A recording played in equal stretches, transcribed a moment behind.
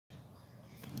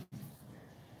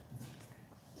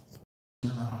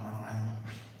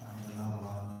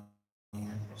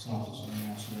والصلاة والسلام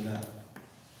على رسول الله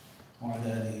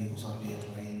وعلى آله وصحبه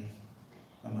أجمعين.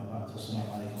 أما بعد السلام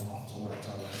عليكم ورحمة الله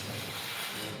وبركاته.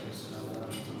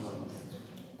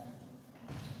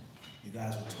 You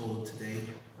guys were told today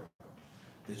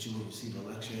that you will receive a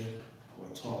lecture or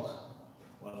a talk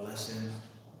or a lesson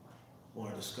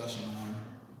or a discussion on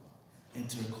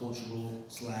intercultural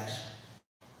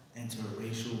 /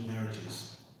 interracial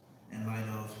marriages in light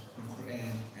of the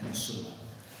Quran and the Sunnah.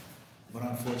 But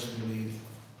unfortunately,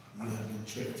 you have been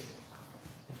tricked.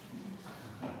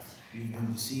 You've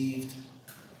been deceived,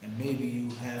 and maybe you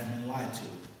have been lied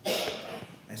to.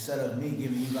 Instead of me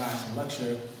giving you guys a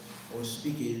lecture or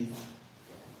speaking,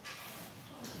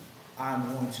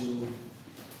 I'm going to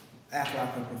act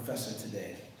like a professor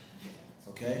today,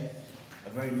 okay? A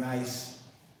very nice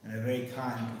and a very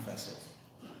kind professor.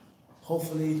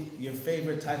 Hopefully, your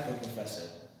favorite type of professor,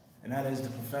 and that is the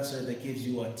professor that gives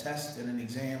you a test and an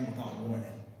exam without warning,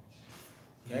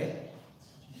 okay?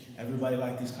 Everybody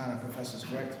like these kind of professors,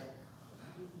 correct?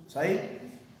 Saeed?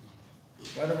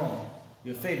 Right or wrong?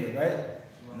 Your favorite, right?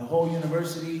 In the whole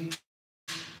university,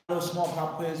 a little small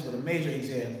pop quiz with a major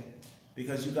exam,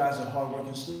 because you guys are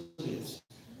hardworking students,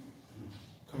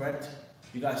 correct?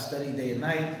 You guys study day and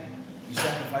night, you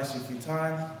sacrifice your free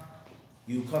time,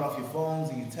 you cut off your phones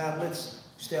and your tablets,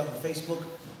 you stay off of Facebook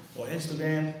or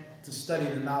Instagram to study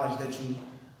the knowledge that you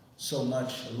so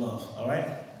much love, all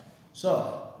right?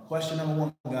 So, question number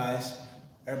one, guys.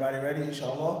 Everybody ready,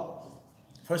 inshallah?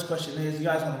 First question is, you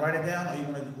guys want to write it down or you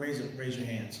want to raise your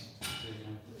hands?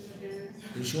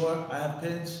 You sure? I have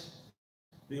pens.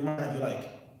 You can write it if you like.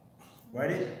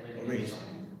 Write it or raise?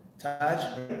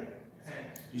 Taj?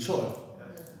 You sure?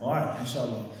 All right,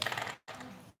 inshallah.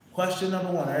 Question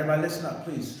number one. Everybody listen up,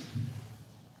 please.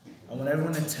 I want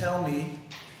everyone to tell me,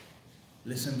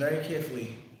 listen very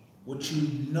carefully, what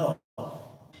you know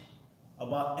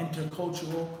about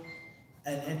intercultural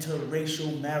and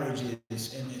interracial marriages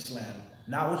in Islam.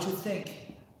 Not what you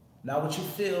think, not what you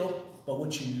feel, but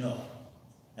what you know.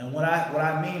 And what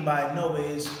I mean by know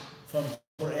is from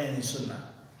Quran and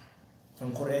Sunnah.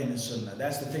 From Quran and Sunnah.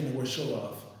 That's the thing that we're sure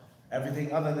of.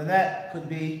 Everything other than that could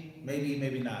be maybe,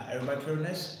 maybe not. Everybody clear on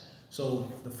this?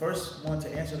 So the first one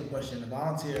to answer the question, the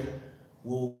volunteer,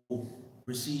 will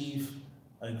receive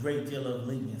a great deal of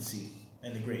leniency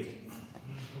in the grade.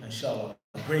 Inshallah,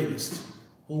 the greatest.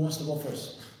 Who wants to go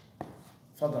first?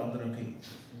 Father, I'm going to repeat.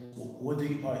 What do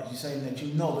you, you're saying that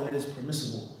you know that it is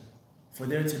permissible for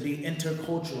there to be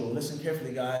intercultural. Listen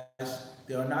carefully, guys.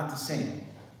 They are not the same.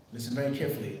 Listen very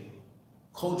carefully.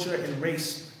 Culture and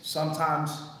race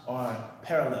sometimes are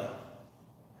parallel,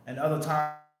 and other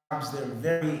times they're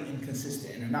very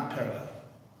inconsistent and they're not parallel.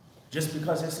 Just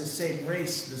because it's the same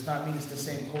race does not mean it's the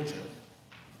same culture.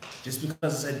 Just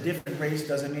because it's a different race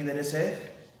doesn't mean that it's a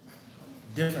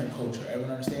different culture.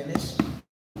 Everyone understand this?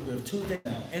 We have two things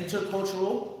now,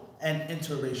 intercultural and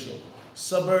interracial.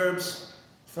 Suburbs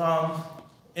from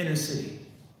inner city.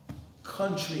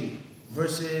 Country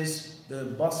versus the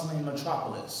bustling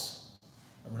metropolis.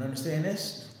 Everyone understand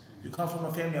this? You come from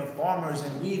a family of farmers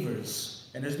and weavers,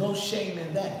 and there's no shame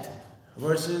in that,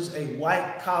 versus a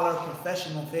white-collar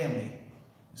professional family.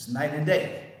 It's night and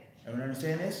day. Everyone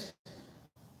understand this?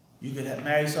 You could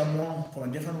marry someone from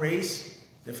a different race,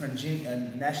 different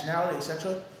nationality,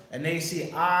 etc., and they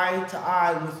see eye to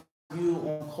eye with you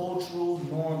on cultural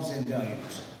norms and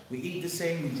values. We eat the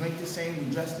same, we drink the same,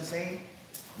 we dress the same,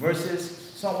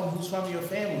 versus someone who's from your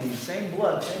family, same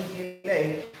blood, same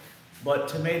DNA, but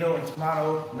tomato and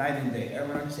tomato, night and day.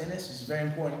 Everyone understand this? This is very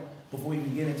important before we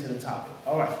even get into the topic.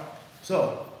 All right.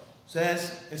 So,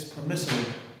 says it's permissible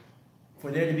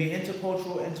for there to be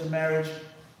intercultural, intermarriage,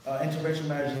 interracial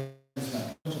marriage in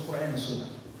Islam.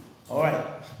 All right.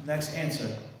 Next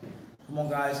answer. Come on,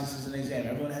 guys. This is an exam.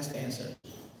 Everyone has to answer.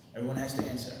 Everyone has to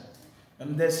answer.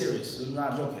 I'm dead serious. I'm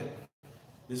not joking.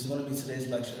 This is going to be today's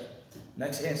lecture.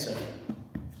 Next answer.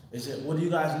 Is it? What do you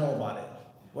guys know about it?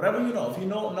 Whatever you know. If you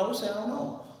don't know, say I don't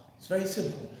know. It's very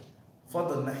simple.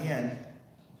 Fadl Nahian.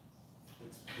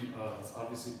 It's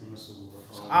obviously permissible.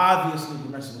 It's obviously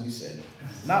permissible, he said.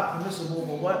 Not permissible,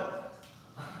 but what?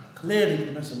 Clearly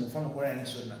permissible from the Quran and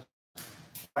Sunnah.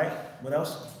 Right? What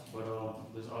else? But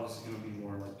there's obviously going to be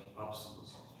more like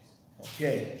obstacles.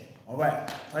 Okay. All right.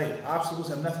 Right. Obstacles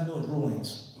have nothing to do with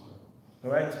rulings.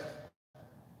 Correct?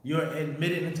 You're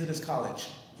admitted into this college,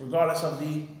 regardless of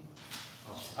the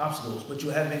obstacles, but you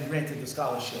haven't been granted the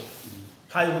scholarship.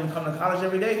 How you going to come to college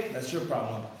every day? That's your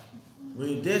problem.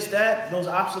 Read this, that, those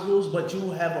obstacles, but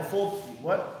you have a full,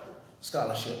 what?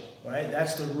 Scholarship, right?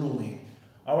 That's the ruling.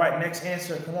 All right, next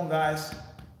answer. Come on, guys.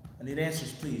 I need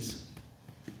answers, please.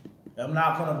 I'm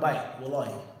not going to bite.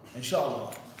 Wallahi.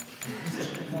 Inshallah.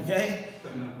 Okay?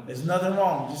 There's nothing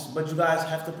wrong, but you guys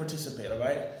have to participate, all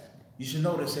right? You should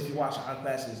know this if you watch our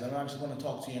classes. I'm not just going to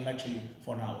talk to you and lecture you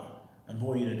for an hour and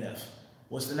bore you to death.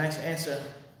 What's the next answer?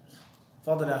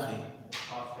 Fadl Akhi. The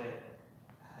Prophet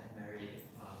had married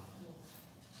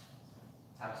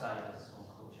outside of his own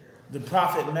culture. The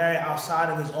Prophet married outside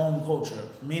of his own culture,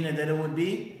 meaning that it would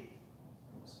be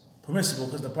permissible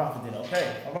because the Prophet did.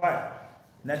 Okay, all right.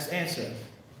 Next answer.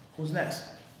 Who's next?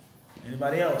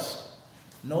 Anybody else?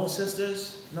 No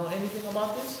sisters? Know anything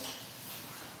about this?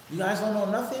 You guys don't know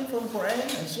nothing from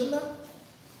Quran and Sunnah?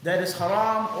 That is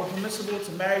haram or permissible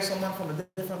to marry someone from a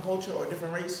different culture or a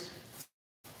different race?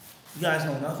 You guys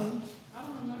know nothing? I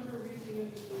don't remember reading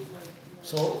anything like that.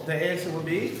 So the answer would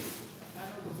be?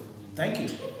 Thank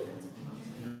you.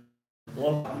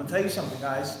 Well, I'm going to tell you something,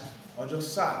 guys. I'll just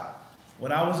aside.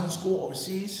 When I was in school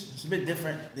overseas, it's a bit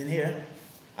different than here.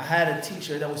 I had a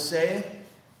teacher that would say,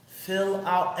 fill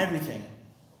out everything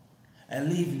and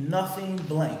leave nothing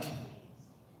blank.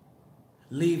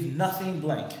 Leave nothing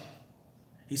blank.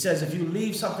 He says if you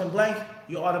leave something blank,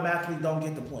 you automatically don't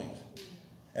get the point.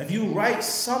 If you write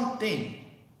something,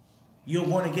 you're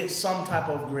going to get some type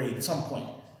of grade at some point.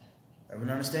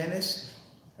 Everyone understand this?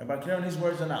 Everybody clear on these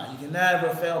words or not? You can never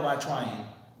fail by trying,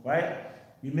 right?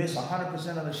 You miss 100%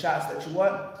 of the shots that you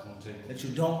what? That you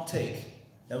don't take.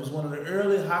 That was one of the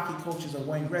early hockey coaches of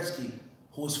Wayne Gretzky,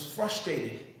 who was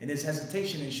frustrated in his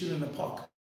hesitation in shooting the puck.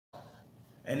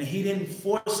 And he didn't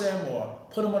force him or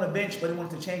put him on the bench, but he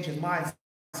wanted to change his mindset.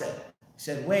 He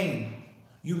said, Wayne,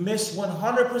 you miss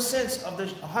 100% of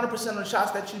the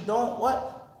shots that you don't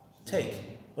what? Take.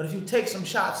 But if you take some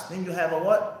shots, then you have a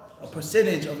what? A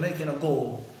percentage of making a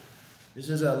goal. This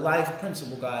is a life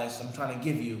principle, guys, I'm trying to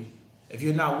give you. If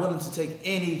you're not willing to take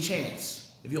any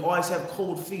chance, if you always have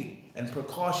cold feet and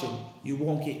precaution, you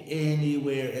won't get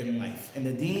anywhere in life, in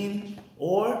the deen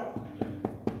or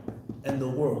in the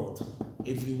world.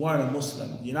 If you weren't a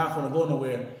Muslim, you're not going to go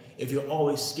nowhere if you're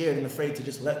always scared and afraid to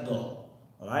just let go.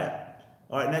 All right?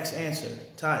 All right, next answer.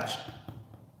 Taj.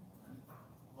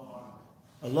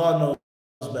 Allah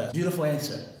knows best. Beautiful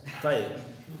answer. Tayyib.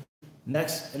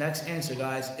 Next answer,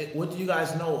 guys. What do you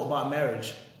guys know about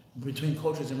marriage between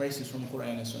cultures and races from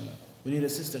Quran and Sunnah? We need a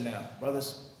sister now.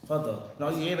 Brothers, Fadl. No,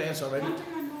 you gave an answer already.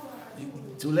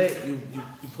 Too late. You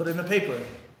put it in the paper.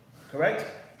 Correct?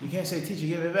 You can't say, teacher,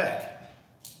 give it back.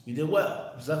 You did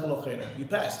well. Jazakallah khairan. You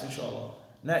passed, inshallah.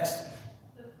 Next.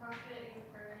 The Prophet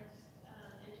encouraged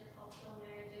intercultural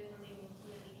marriages when they moved to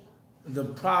Medina. The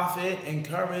Prophet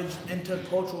encouraged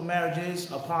intercultural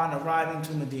marriages upon arriving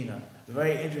to Medina.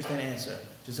 Very interesting answer.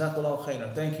 Jazakallah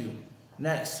khairan. Thank you.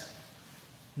 Next.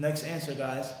 Next answer,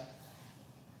 guys.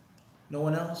 No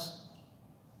one else?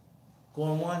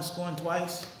 Going once, going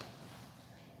twice?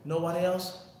 Nobody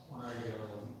else? Could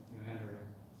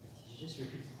you just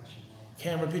repeat the question?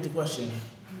 Can't repeat the question.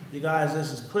 You guys,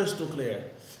 this is crystal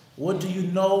clear. What do you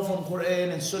know from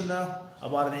Quran and Sunnah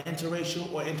about an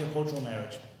interracial or intercultural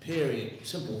marriage? Period.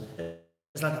 Simple.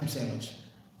 It's like a sandwich.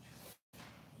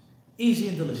 Easy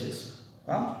and delicious.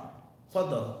 Huh?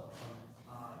 Fadl.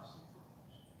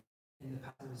 In the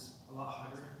past, it was a lot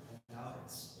harder, and now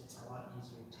it's a lot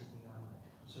easier taking on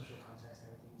social context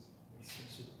and everything.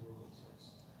 It's super cool.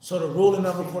 So the ruling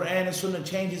of the Quran and Sunnah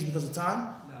changes because of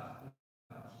time? No.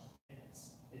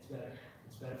 It's better.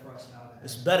 It's better for us now.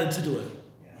 It's better to do it.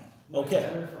 Yeah. Okay.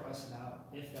 It's better for us now,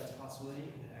 if that's a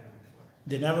possibility,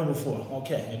 Than ever before.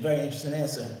 Okay. A very interesting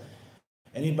answer.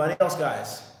 Anybody else,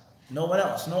 guys? No one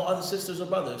else? No other sisters or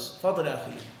brothers? Fadl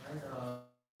Akhi.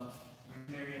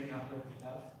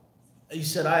 You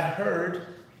said, I heard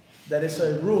that it's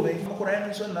a ruling in Quran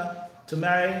and Sunnah to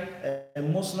marry a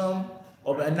Muslim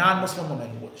or a non-Muslim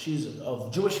woman. She's of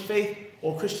Jewish faith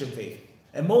or Christian faith.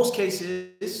 In most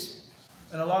cases,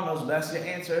 and along those, that's your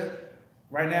answer.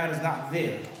 Right now, it is not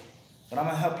there. But I'm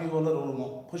going to help you a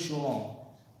little, push you along.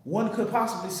 One could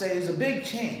possibly say there's a big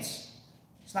chance.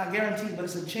 It's not guaranteed, but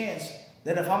it's a chance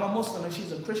that if I'm a Muslim and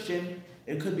she's a Christian,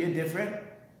 it could be a different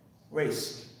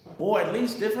race. Or at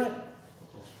least different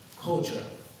culture.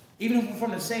 Even if we're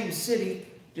from the same city,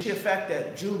 just the fact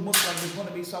that Jew Muslim is going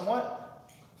to be somewhat,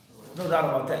 no doubt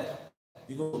about that.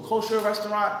 You go to a kosher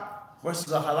restaurant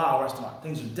versus a halal restaurant,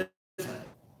 things are different.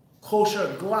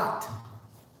 Kosher glatt,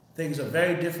 things are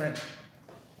very different.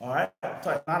 All right,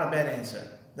 not a bad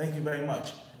answer. Thank you very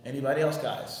much. Anybody else,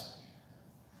 guys?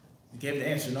 You gave the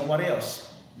answer. Nobody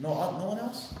else. No one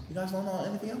else. You guys don't know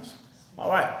anything else?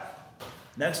 All right.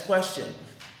 Next question.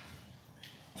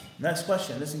 Next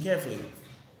question, listen carefully.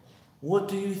 What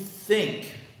do you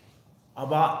think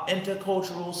about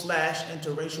intercultural /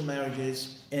 interracial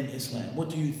marriages in Islam? What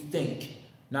do you think?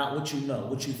 Not what you know,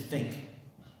 what you think.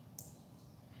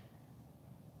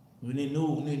 We need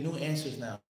new answers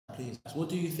now, please. What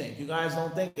do you think? You guys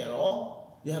don't think at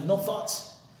all? You have no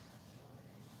thoughts?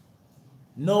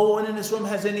 No one in this room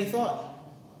has any thought?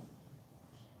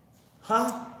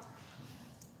 Huh?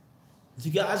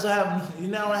 You guys you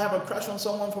now have a crush on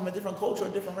someone from a different culture, a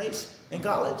different race in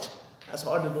college? That's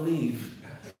hard to believe.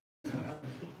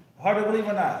 Hard to believe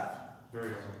or not?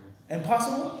 Very hard.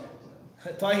 Impossible?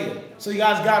 So you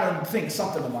guys gotta think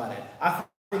something about it. I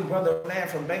think brother man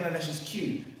from Bangladesh is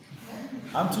cute.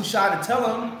 I'm too shy to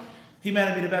tell him he may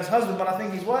not be the best husband, but I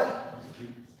think he's what?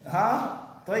 Huh?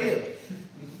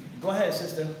 Go ahead,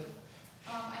 sister.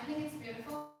 I think it's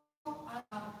beautiful.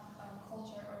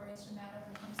 Culture or race should matter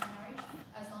when it comes to marriage,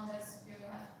 as long as you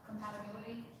have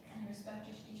compatibility and respect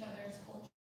each other's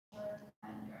culture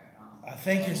and your. I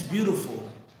think it's beautiful,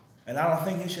 and I don't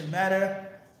think it should matter,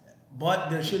 but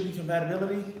there should be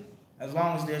compatibility as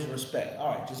long as there's respect. All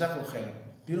right, Jazakallah khair.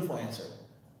 Beautiful answer.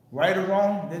 Right or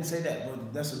wrong? Didn't say that,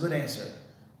 but that's a good answer.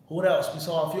 What else? We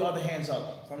saw a few other hands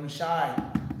up from the shy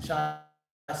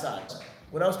side.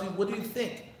 What else? What do you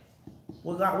think?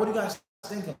 What do you guys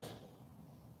think of?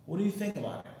 What do you think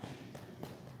about it?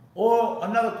 Or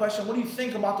another question, what do you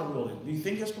think about the ruling? Do you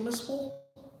think it's permissible?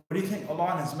 Or do you think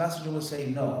Allah and His Messenger would say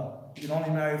no? You can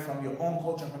only marry from your own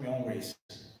culture and from your own race.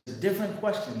 It's a different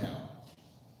question now.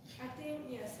 I think,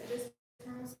 yes, it is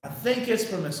permissible. I think it's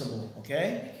permissible,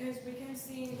 okay? Because we can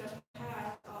see in the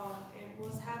past, it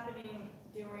was happening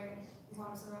during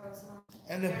Muhammad.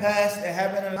 In the past, it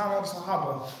happened in the time of the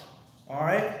Sahaba. All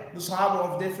right? The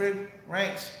Sahaba of different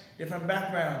ranks, different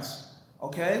backgrounds.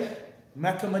 Okay?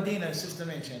 Mecca, Medina, sister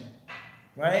mentioned.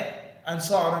 Right?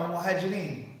 Ansar and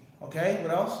Muhajirin. Okay?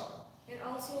 What else? And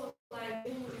also, like,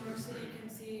 in university, you can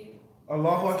see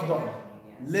Allahu Akbar.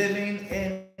 Living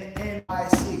in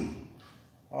NYC.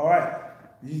 All right.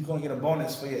 You're going to get a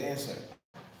bonus for your answer.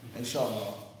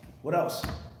 Inshallah. What else?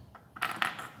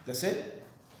 That's it?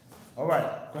 All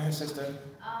right. Go ahead, sister.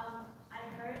 I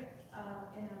heard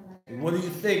in a letter. What do you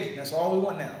think? That's all we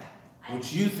want now.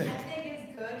 What you think? I think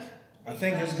it's good. I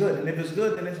think it's good. And if it's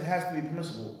good, then it has to be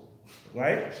permissible.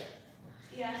 Right?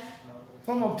 Yeah.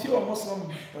 From a pure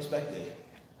Muslim perspective.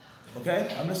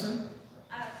 Okay? I'm listening?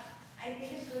 I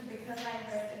think it's good because I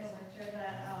heard in a lecture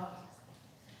that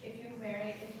if you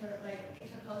marry intercultural,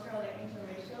 like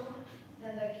interracial,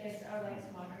 then the kids are like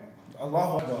smarter.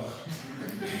 Allahu Akbar.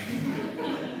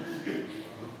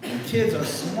 The kids are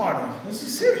smarter. This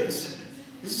is serious.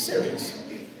 This is serious.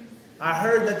 I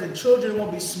heard that the children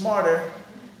will be smarter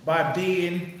by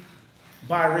being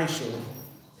biracial.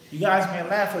 You guys may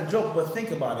laugh or joke, but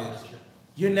think about it.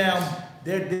 They're now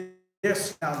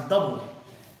double.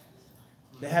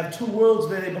 They have two worlds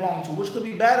that they belong to, which could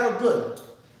be bad or good.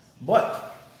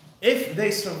 But if they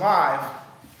survive,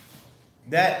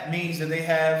 that means that they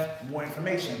have more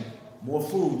information, more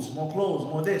foods, more clothes,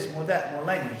 more this, more that, more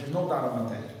language. There's no doubt about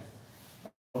that.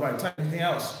 All right, tell me anything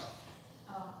else.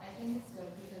 I think it's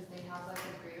good because they have like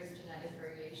a greater genetic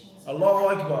variations.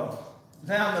 Allahu Akbar.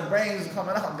 Now the brains are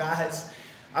coming out, guys.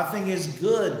 I think it's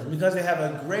good because they have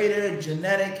a greater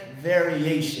genetic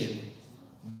variation.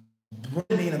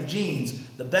 Blending of genes.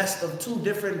 The best of two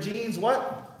different genes,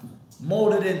 what?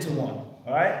 Molded into one.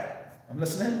 All right? I'm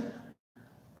listening.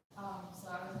 So I was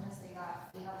gonna say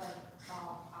that they have like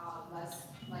less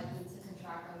likely to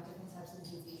contract like different types of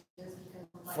diseases because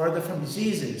of, like, Further from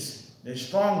diseases. They're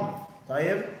stronger.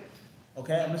 Tayyib?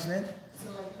 Okay, I'm listening.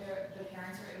 So like the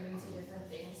parents are immune to different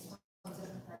things from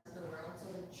different parts of the world.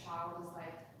 So the child is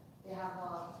like they have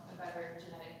a better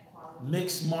genetic quality.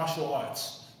 Mixed martial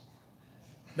arts.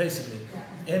 Basically.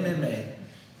 MMA.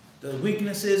 The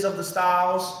weaknesses of the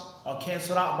styles are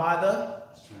canceled out by the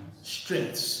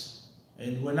strengths.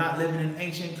 And we're not living in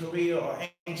ancient Korea or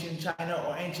ancient China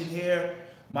or ancient here.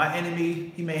 My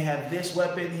enemy, he may have this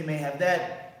weapon, he may have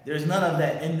that. There's none of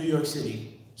that in New York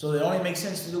City. So it only makes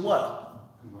sense to do what?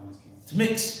 To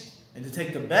mix. And to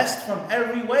take the best from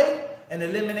every way and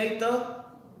eliminate the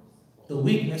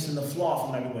weakness and the flaw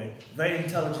from every way. Very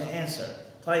intelligent answer.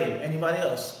 Tayyib, anybody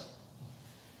else?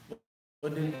 I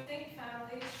think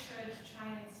families should try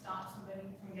and stop somebody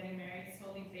from getting married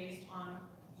solely based on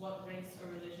what race or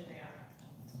religion they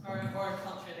are, or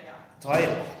culture they are.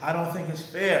 Tayyib, I don't think it's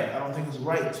fair. I don't think it's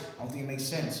right. I don't think it makes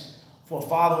sense for a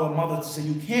father or mother to say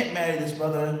you can't marry this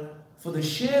brother for the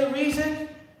sheer reason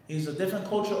he's a different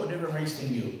culture or different race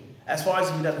than you. As far as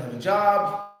if he doesn't have a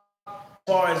job, as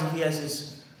far as if he has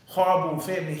this horrible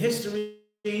family history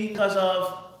because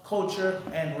of culture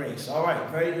and race. All right,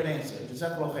 very good answer. It's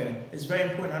very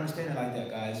important to understand it like that,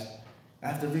 guys. I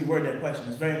have to reword that question.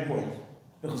 It's very important.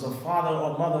 Because a father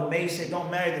or mother may say, don't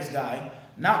marry this guy,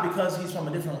 not because he's from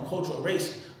a different cultural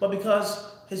race, but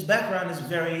because his background is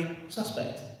very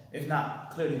suspect, if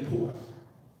not clearly poor.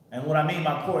 And what I mean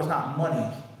by poor is not money.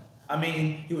 I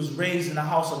mean, he was raised in a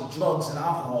house of drugs and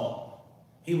alcohol.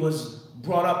 He was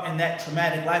brought up in that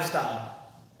traumatic lifestyle.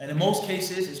 And in most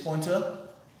cases, it's going to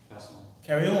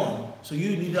carry on. So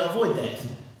you need to avoid that.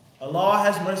 Allah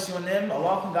has mercy on them.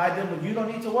 Allah can guide them, but you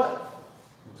don't need to what?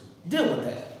 Deal with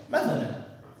that. Method.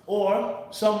 Or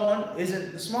someone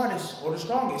isn't the smartest or the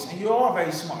strongest, and you are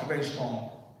very smart, very strong.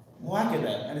 Well, I get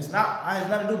that. And it has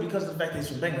nothing to do because of the fact that he's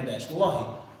from Bangladesh.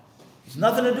 Wallahi. It's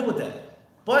nothing to do with that.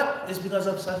 But it's because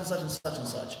of such and such and such and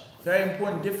such. Very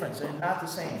important difference. They're not the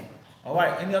same. All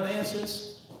right. Any other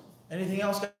answers? Anything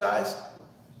else, guys?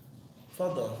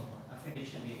 Further. I think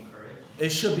it should be encouraged. It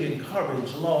should be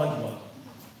encouraged. Allahu Akbar.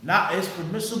 Not it's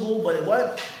permissible, but it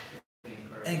what?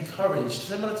 Encouraged.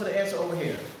 Similar to the answer over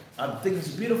here. I think it's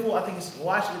beautiful. I think it's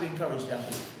why should it be encouraged,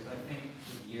 Jeffrey? Because I think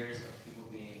with years of people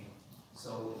being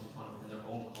so in their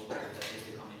own culture that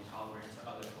they become intolerant to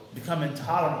other cultures. Become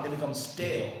intolerant, they become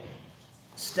stale,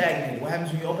 stagnated. What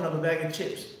happens when you open up a bag of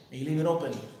chips and you leave it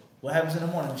open? What happens in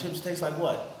the morning? Chips taste like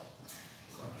what?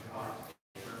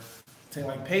 Taste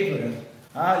like paper. You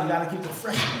gotta keep the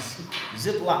freshness.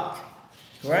 Ziploc.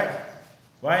 Correct?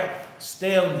 Right?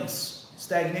 Staleness,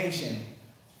 stagnation.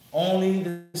 Only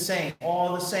the same,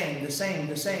 all the same.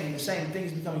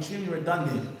 Things become extremely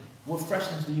redundant. What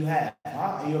freshness do you have?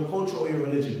 In your culture or your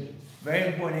religion?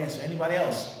 Very important answer. Anybody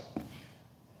else?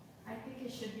 I think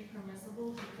it should be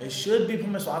permissible. It should be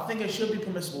permissible. I think it should be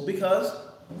permissible because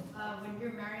when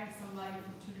you're marrying somebody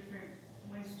from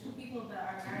when it's two people that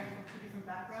are married from two different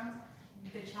backgrounds,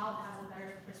 the child has a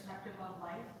better perspective of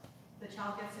life. The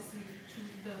child gets to see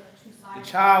the two sides. the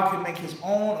child can make his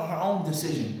own or her own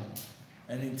decision.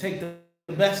 And then take the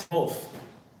best of both.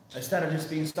 Instead of just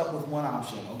being stuck with one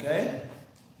option, okay?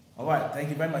 All right, thank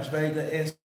you very much. Very good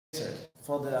answer.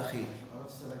 For the Akhi.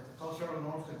 So like the cultural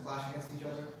norms could clash against each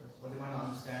other, what they might not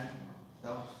understand.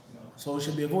 That was, So it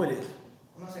should be avoided.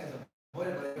 I'm not saying it's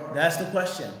avoided, but they are. That's the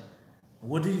question.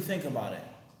 What do you think about it?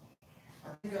 I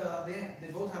think they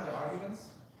both have their arguments,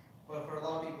 but for a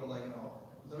lot of people,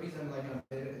 the reason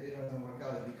it doesn't work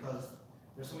out is because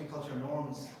there's so many cultural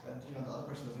norms that the other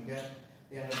person doesn't get.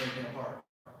 They end up breaking apart.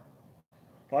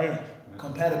 Right.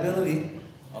 Compatibility.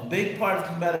 A big part of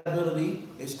compatibility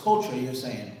is culture, you're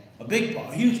saying. A big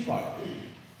part, a huge part.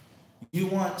 You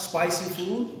want spicy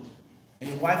food, and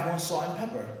your wife wants salt and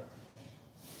pepper.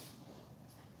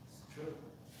 It's true.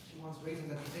 She wants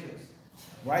raisins and potatoes.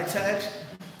 Right, Taj?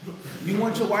 You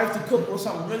want your wife to cook with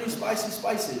some really spicy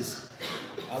spices.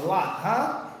 A lot,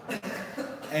 huh?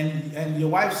 And your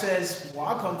wife says, where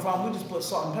I come from, we just put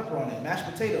salt and pepper on it, mashed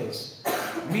potatoes,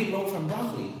 meatloaf and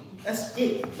broccoli. That's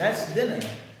it. That's dinner.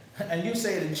 And you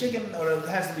say the chicken or it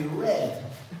has to be red.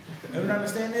 Everyone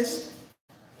understand this?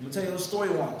 I'm going to tell you a story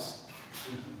once.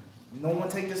 No one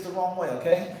take this the wrong way,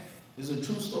 okay? This is a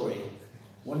true story.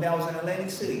 One day I was in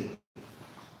Atlantic City.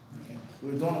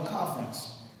 We were doing a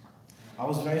conference. I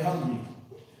was very hungry.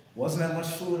 Wasn't that much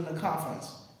food in the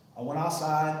conference. I went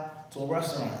outside to a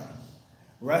restaurant.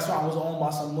 The restaurant was owned by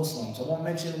some Muslims. I won't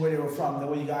mention where they were from. That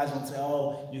way you guys won't say,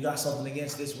 oh, you got something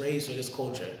against this race or this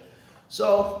culture.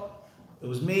 So it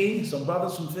was me, some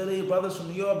brothers from Philly, brothers from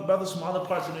New York, brothers from other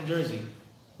parts of New Jersey.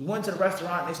 We went to the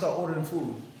restaurant and they started ordering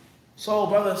food. So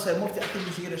brother said, Mufti, I think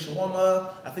you should get a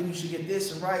shawarma. I think you should get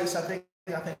this and rice. I think,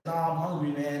 nah, I'm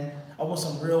hungry, man. I want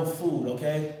some real food,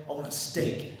 okay? I want a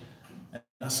steak. And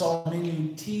I saw a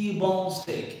menu, T-bone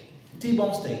steak.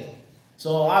 T-bone steak.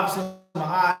 So obviously my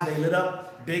eyes, they lit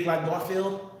up, big like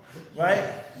Garfield,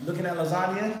 right? Looking at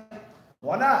lasagna.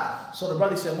 Why not? So the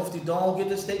brother said, Mufti, don't get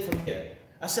the steak from here.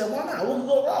 I said, why not? What can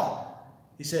go wrong?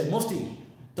 He said, Mufti,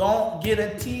 don't get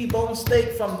a T-bone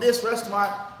steak from this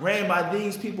restaurant ran by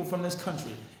these people from this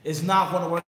country. It's not going to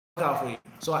work out for you.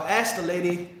 So I asked the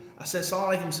lady, I said,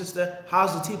 Assalamu alaikum, sister,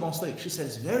 how's the T-bone steak? She said,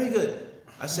 it's very good.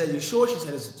 I said, you sure? She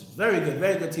said, it's very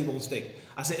good T-bone steak.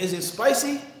 I said, is it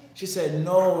spicy? She said,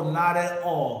 no, not at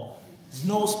all. There's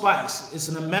no spice. It's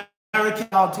an American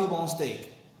T-bone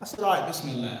steak. I said, all right,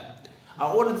 bismillah.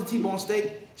 I ordered the T-bone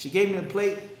steak. She gave me the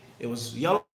plate. It was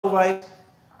yellow rice.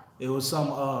 It was some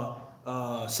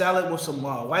salad with some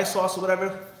white sauce or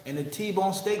whatever. And the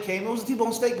T-bone steak came. It was a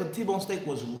T-bone steak, but the T-bone steak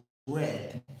was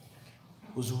red.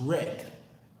 It was red.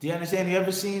 Do you understand? You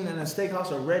ever seen in a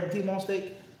steakhouse a red T-bone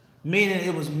steak? Meaning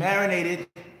it was marinated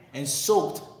and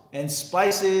soaked in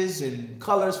spices and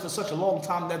colors for such a long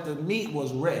time that the meat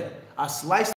was red. I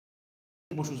sliced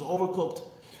it, which was overcooked,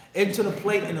 into the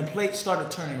plate, and the plate started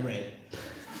turning red.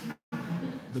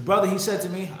 The brother, he said to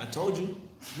me, I told you.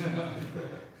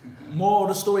 Moral of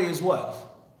the story is what?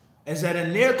 Is that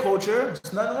in their culture,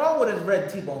 there's nothing wrong with a red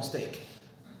T-bone steak.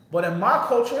 But in my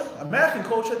culture, American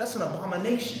culture, that's an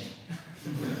abomination.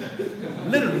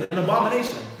 Literally, an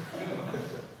abomination.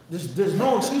 There's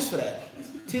no excuse for that.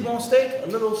 T-bone steak, a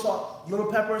little salt, little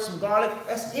pepper, some garlic,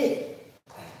 that's it.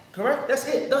 Correct? That's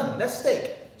it, done. That's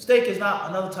steak. Steak is not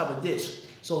another type of dish,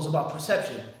 so it's about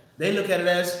perception. They look at it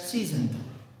as seasoned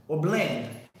or bland,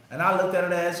 and I looked at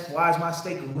it as, why is my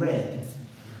steak red?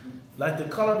 Like the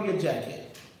color of your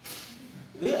jacket.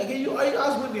 Yeah, again, are you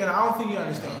guys with me? And I don't think you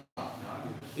understand.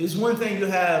 It's one thing you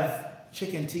have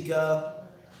chicken tikka,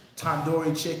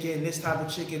 tandoori chicken, this type of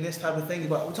chicken, this type of thing,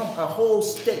 but we're talking a whole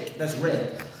steak that's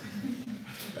red.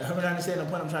 I don't understand the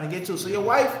point I'm trying to get to. So your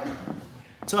wife,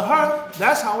 to her,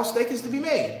 that's how a steak is to be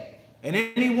made. And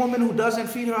any woman who doesn't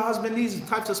feed her husband these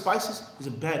types of spices is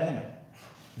a bad woman.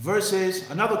 Versus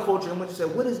another culture in which you say,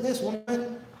 what is this,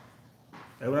 woman?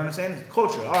 Everyone understand?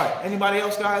 Culture. All right. Anybody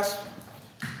else, guys?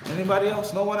 Anybody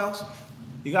else? No one else?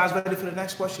 You guys ready for the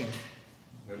next question?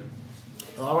 Ready.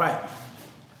 All right.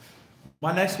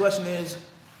 My next question is,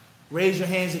 raise your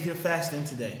hands if you're fasting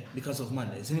today because of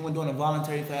Monday. Is anyone doing a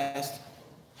voluntary fast?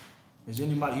 Is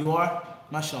anybody? You are?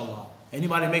 MashaAllah.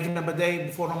 Anybody making up a day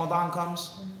before Ramadan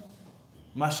comes?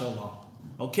 MashaAllah.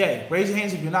 Okay. Raise your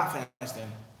hands if you're not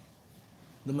fasting.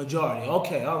 The majority.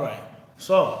 Okay. All right.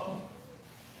 So,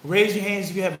 raise your hands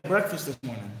if you had breakfast this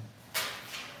morning.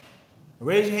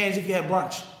 Raise your hands if you had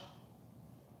brunch.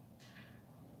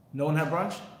 No one had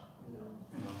brunch?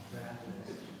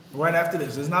 Right after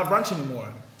this. It's not brunch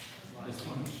anymore.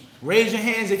 Raise your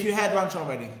hands if you had lunch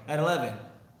already at 11.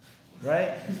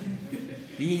 Right?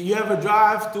 You ever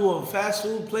drive through a fast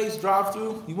food place, drive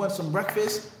through? You want some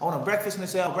breakfast? I want a breakfast, and they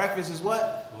say, oh, breakfast is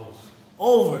what?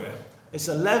 Over. It's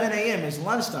 11 a.m. It's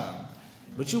lunchtime.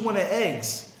 But you wanted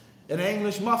eggs and an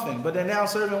English muffin, but they're now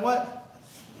serving what?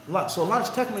 Lunch. So lunch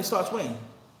technically starts when?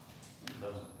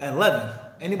 At 11.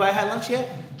 Anybody had lunch yet?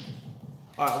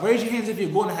 All right, raise your hands if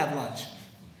you're going to have lunch.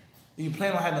 Do you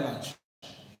plan on having lunch?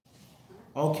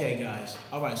 Okay, guys.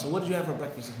 All right, so what did you have for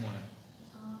breakfast this morning?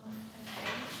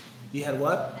 You had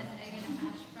what?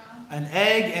 An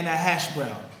egg and a hash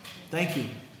brown. Thank you.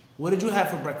 What did you have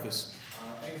for breakfast?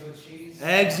 Eggs and cheese.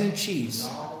 Eggs and cheese.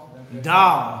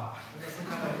 Dal.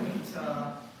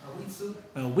 A wheat soup.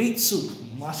 A wheat soup.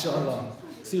 MashaAllah.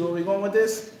 See where we're going with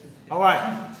this? All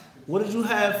right. What did you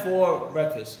have for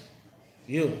breakfast?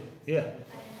 You. Yeah.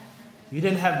 You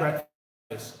didn't have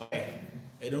breakfast. Okay.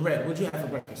 Hey, the red. What did you have for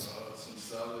breakfast? Some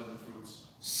salad and fruits.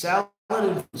 Salad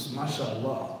and fruits.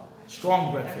 MashaAllah.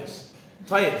 Strong breakfast.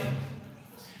 Tayyip.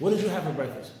 What did you have for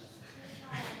breakfast?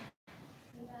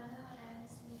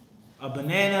 A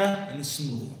banana and a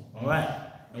smoothie. All right.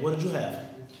 And what did you have?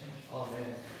 Oh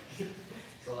man.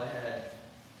 So I had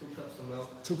 2 cups of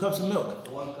milk. 2 cups of milk.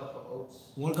 1 cup of oats.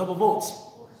 1 cup of oats.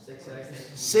 6 eggs.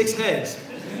 6 eggs.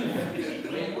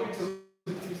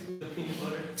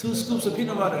 2 2 scoops of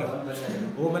peanut butter. 1 banana.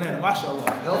 1 banana.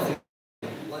 MashaAllah. Healthy.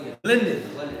 Blended.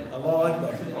 Allahu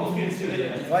Akbar.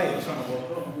 Right.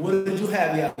 What did you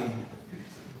have, Yaqeen?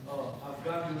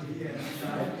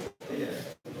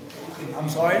 I'm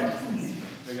sorry?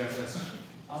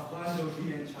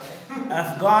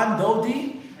 Afghan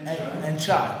Dodi and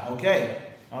chai. Okay.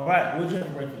 All right. What did you have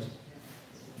for breakfast?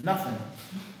 Nothing.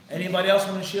 Anybody else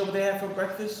want to share what they had for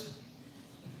breakfast?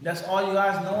 That's all you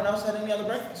guys? No one else had any other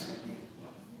breakfast?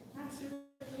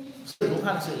 What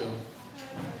kind of cereal?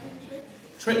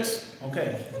 Tricks.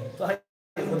 Okay.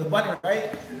 With the bunny,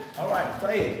 right? All right.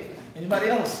 Play it. Anybody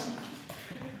else?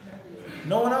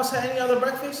 No one else had any other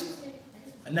breakfast?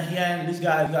 And then, yeah, these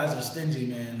guys are stingy,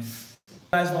 man. You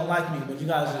guys don't like me, but you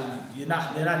guys they're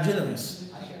not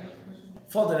generous.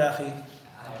 Fadl akhi.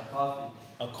 I had coffee.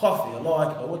 A coffee, Allah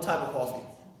Akbar. What type of coffee?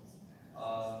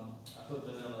 I put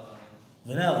vanilla on it.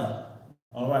 Vanilla.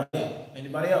 All right.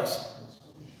 Anybody else?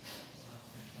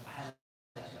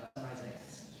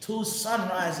 2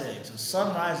 sunrise eggs. A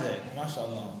sunrise egg.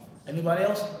 MashaAllah. Anybody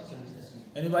else?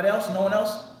 Anybody else? No one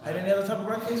else? Had any other type of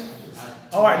breakfast?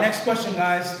 All right, next question,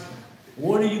 guys.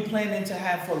 What are you planning to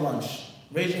have for lunch?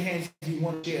 Raise your hands if you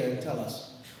want to share and tell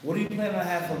us. What are you planning to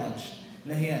have for lunch?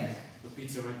 Nahian. The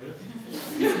pizza right there.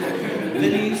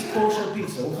 Vinny's kosher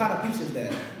pizza. What kind of pizza is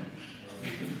that?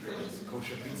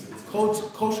 Kosher pizza.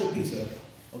 Kosher pizza.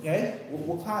 Okay?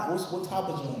 What toppings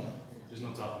on it? There's no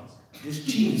toppings. Just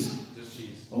cheese. Just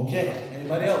cheese. Okay.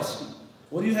 Anybody else?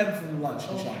 What are you having for lunch?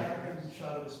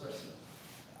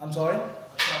 I'm sorry?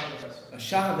 A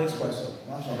shot of espresso.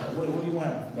 What do you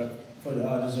want for the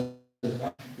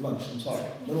dessert? Lunch. I'm sorry.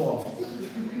 A little off.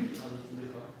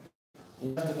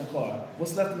 What's left in the car?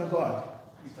 What's left in the car?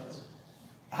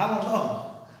 I don't know.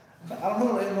 I don't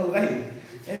know. Ain't no lady.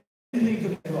 Anything in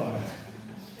the car.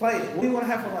 Play it. What do you want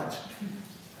to have for lunch?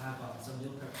 I have some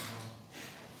meal prep.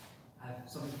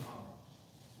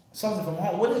 Something from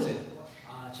home. What is it?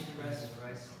 Chicken breast and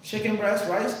rice. Chicken breast,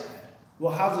 rice?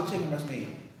 Well, how's the chicken breast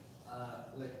made?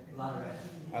 With a lot of rice.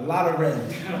 A lot of red.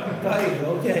 Right,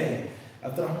 okay.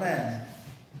 Abdurrahman.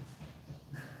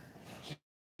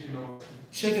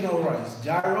 Chicken over rice.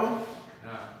 Gyro?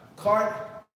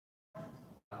 Cart?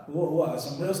 What?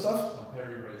 Some real stuff?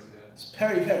 Peri rice, yeah. It's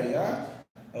peri, huh?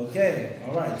 Okay,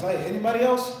 all right. Tight. Anybody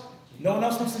else? No one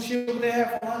else wants to share what they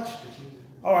have for lunch?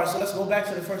 All right, so let's go back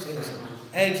to the first answer.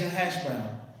 Eggs and hash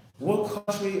brown. What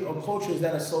country or culture is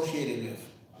that associated with?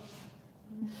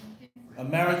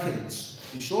 Americans.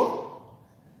 You sure?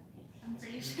 I'm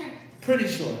pretty sure. Pretty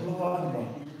sure.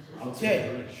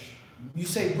 Okay. You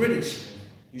say British.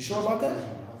 You sure about that?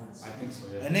 I think so,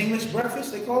 yeah. An English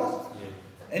breakfast, they call it?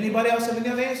 Yeah. Anybody else have any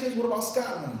other answers? What about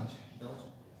Scotland? No.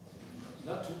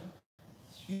 Not true.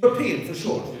 European, for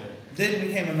sure. Yeah. Then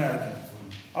became American.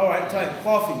 All right, type.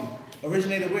 Coffee.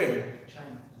 Originated where?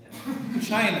 China.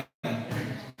 China.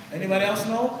 Anybody else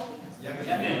know?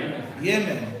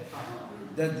 Yemen.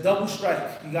 The double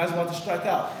strike. You guys about to strike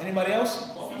out. Anybody else?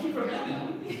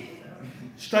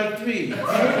 Strike three.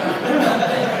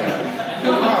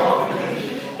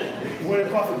 Where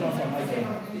did coffee come from?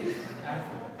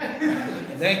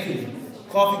 Thank you.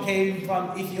 Coffee came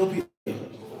from Ethiopia.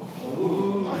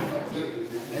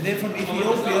 And then from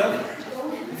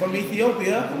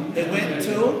Ethiopia, it went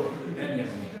to,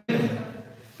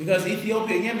 because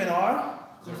Ethiopia and Yemen are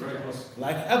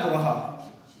like Abraham.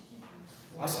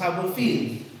 Ashabul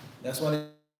Fil. That's why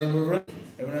they were running.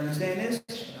 Everyone understand this?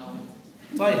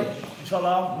 Fine.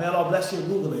 Inshallah, may Allah bless you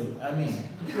Googling. I mean.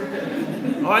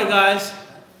 Alright, guys.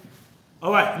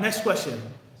 Alright, next question.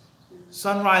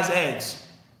 Sunrise eggs.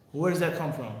 Where does that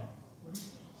come from?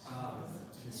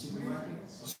 The supermarket.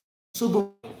 Super.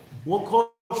 What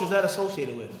culture is that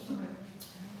associated with?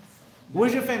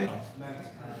 Where's your family?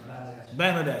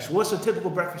 Bangladesh. What's a typical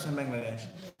breakfast in Bangladesh?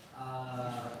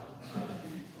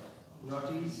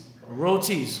 Rotis.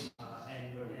 Rotis.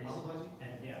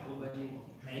 And yeah,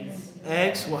 eggs.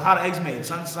 Eggs. Well, how are eggs made?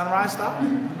 Sunrise style?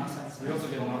 We also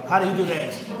get How do you do the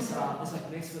eggs? It's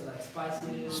like mixed with like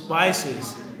spices.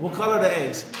 Spices. What color are the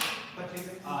eggs?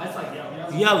 It's like yellow.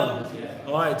 Yellow.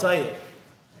 All right, tight.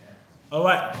 All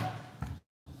right.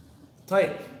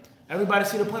 Tight. Everybody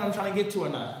see the point I'm trying to get to or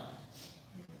not?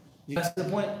 You guys see the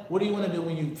point? What do you want to do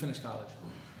when you finish college?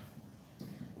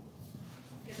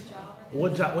 Get a job.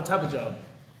 What job? What type of job?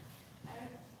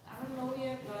 I don't know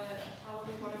yet, but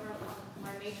probably whatever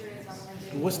my major is, I'm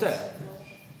gonna do. What's that?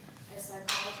 It's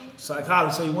psychology.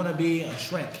 Psychology. So you want to be a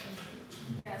shrink,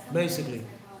 Yeah, something basically. like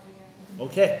psychology, yeah.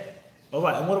 Okay. All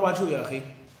right. And what about you, Yahi?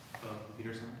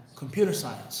 computer science. Computer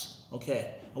science.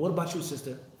 Okay. And what about you,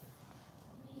 sister?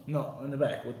 No, in the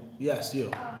back. Yes,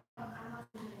 you.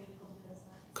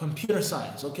 Computer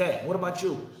science. Okay. What about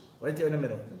you? Right there in the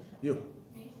middle. You.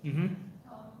 Mm-hmm.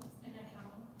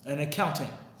 And accounting.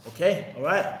 Okay. All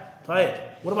right.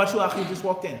 Tight. What about you, Akhi? You just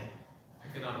walked in.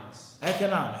 Economics.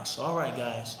 Economics. All right,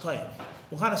 guys. Tight.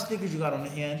 What kind of stickers you got on the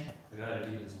hand? I got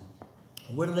Adidas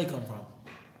one. Where do they come from?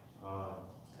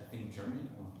 I think Germany.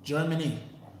 Germany.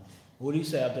 What do you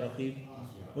say, Abdul?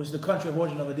 What's the country of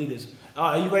origin of Adidas?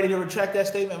 Are you ready to retract that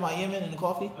statement about Yemen and the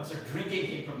coffee? I'm sorry, drinking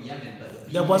came from Yemen, but.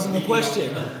 That wasn't the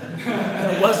question.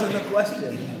 That wasn't the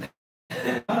question.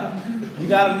 You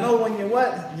gotta know when you're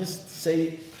what. Just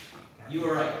say. You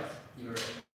were right. You were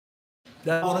right.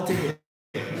 That I wanted to hear.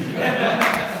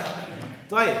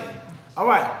 Right. All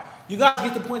right. You guys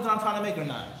get the point that I'm trying to make or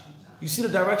not? You see the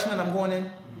direction that I'm going in?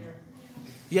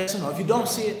 Yes or no? If you don't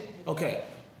see it, okay.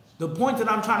 The point that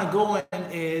I'm trying to go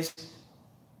in is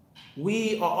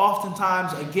we are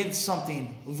oftentimes against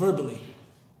something verbally.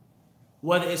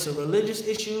 Whether it's a religious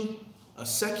issue, a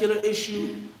secular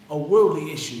issue, a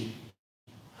worldly issue.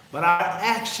 But our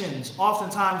actions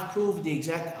oftentimes prove the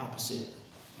exact opposite.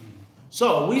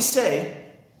 So we say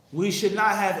we should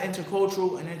not have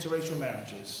intercultural and interracial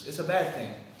marriages. It's a bad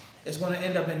thing. It's going to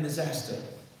end up in disaster.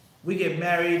 We get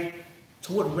married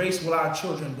to what race will our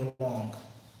children belong?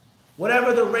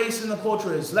 Whatever the race and the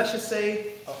culture is, let's just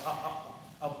say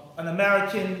an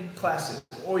American classic,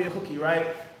 Oreo cookie,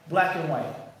 right? Black and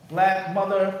white. Black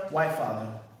mother, white father.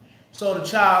 So the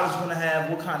child is going to have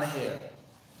what kind of hair?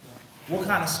 What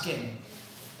kind of skin?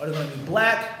 Are they going to be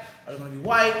black? Are they going to be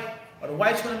white? Are the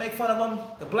whites going to make fun of them?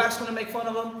 The blacks going to make fun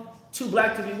of them? Too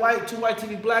black to be white, too white to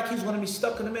be black. He's going to be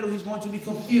stuck in the middle. He's going to be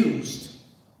confused,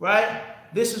 right?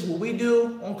 This is what we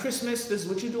do on Christmas. This is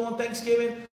what you do on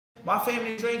Thanksgiving. My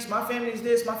family drinks, my family is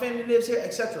this, my family lives here,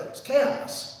 etc. It's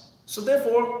chaos. So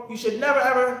therefore, you should never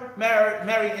ever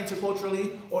marry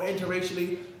interculturally or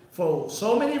interracially for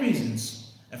so many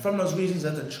reasons. And from those reasons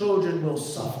that the children will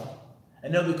suffer.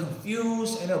 And they'll be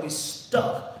confused and they'll be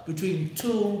stuck between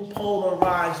two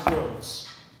polarized worlds.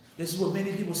 This is what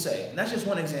many people say. And that's just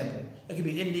one example. It could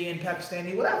be Indian,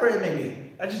 Pakistani, whatever it may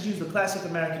be. I just use the classic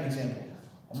American example.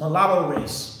 A mulatto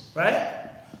race, right?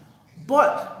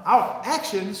 But our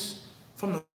actions,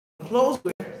 from the clothes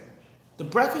we wear, the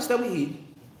breakfast that we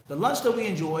eat, the lunch that we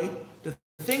enjoy, the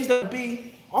things that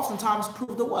we oftentimes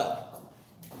prove the what?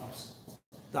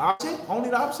 The opposite? Only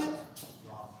the opposite?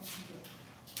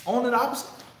 Only the opposite?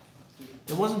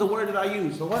 It wasn't the word that I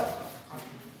used. The what?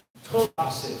 Total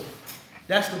opposite.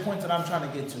 That's the point that I'm trying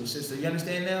to get to, sister. You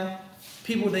understand now?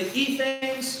 People, they eat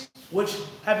things which,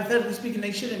 hypothetically speaking,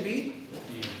 they shouldn't be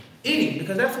eating,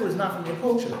 because that food is not from your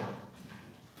culture.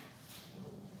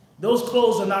 Those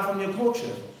clothes are not from your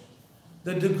culture.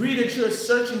 The degree that you're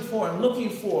searching for and looking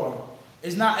for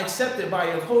is not accepted by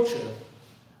your culture.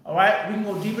 All right? We can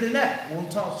go deeper than that when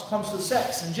it comes to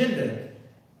sex and gender.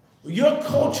 Your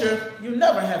culture, you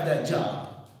never have that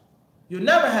job. You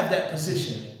never have that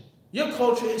position. Your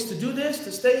culture is to do this,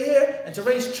 to stay here, and to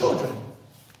raise children,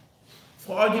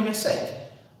 for argument's sake.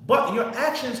 But your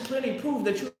actions clearly prove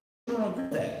that you don't agree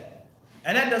with that.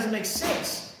 And that doesn't make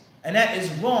sense. And that is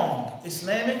wrong,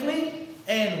 Islamically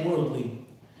and worldly.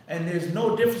 And there's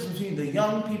no difference between the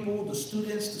young people, the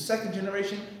students, the second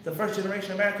generation, the first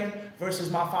generation American,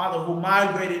 versus my father who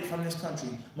migrated from this country,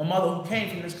 my mother who came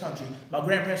from this country, my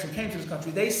grandparents who came to this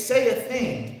country. They say a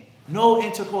thing, no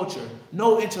interculture,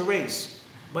 no interrace.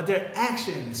 But their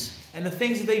actions and the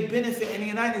things that they benefit in the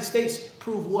United States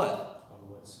prove what?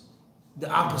 The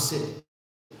opposite.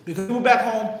 Because if we were back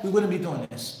home, we wouldn't be doing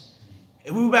this.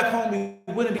 If we were back home,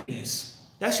 we wouldn't be doing this.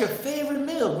 That's your favorite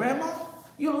meal, Grandma.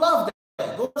 You love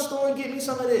that. Go to the store and get me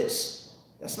some of this.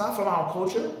 That's not from our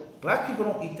culture. Black people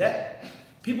don't eat that.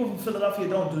 People from Philadelphia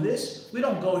don't do this. We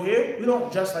don't go here. We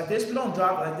don't dress like this. We don't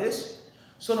drive like this.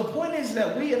 So the point is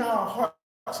that we in our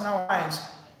hearts and our minds,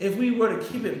 if we were to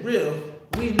keep it real,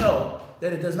 we know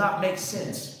that it does not make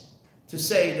sense to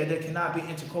say that there cannot be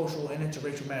intercultural and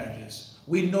interracial marriages.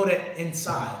 We know that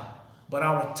inside. But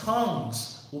our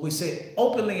tongues, what we say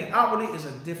openly and outwardly, is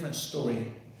a different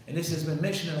story. And this has been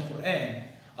mentioned in the Quran.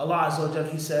 Allah Azza wa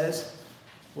Jalla, He says,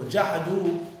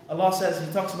 وَجَحَدُوا, Allah says,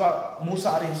 He talks about Musa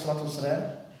alayhi salatu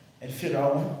wasalam and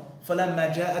Fir'aun.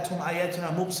 فَلَمَّا جَاءَتْهُمْ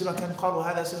آيَاتُنَا مُبْصِرَةً قَالُوا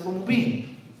هَذَا سِحْرٌ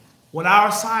مُبِينٌ. When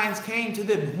our signs came to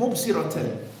them,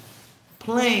 مُبْصِرَةً,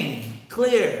 plain,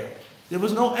 clear, there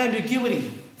was no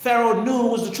ambiguity. Pharaoh knew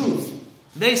it was the truth.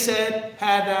 They said,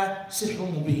 هَذَا سِحْرٌ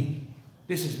مُبِينٌ.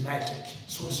 This is magic,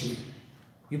 sorcery.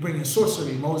 You're bringing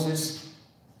sorcery, Moses.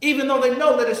 Even though they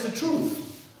know that it's the truth.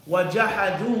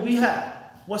 وَجَحَدُوا بِهَا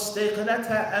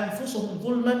وَاسْتَيْقَنَتْهَا أَنفُسُهُمْ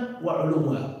ظُلْمًا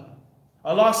وَعُلُوًّا.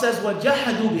 Allah says,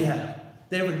 وَجَحَدُوا بِهَا.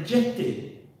 They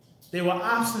rejected. They were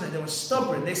obstinate. They were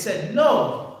stubborn. They said,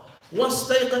 no.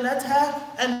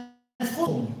 وَاسْتَيْقَنَتْهَا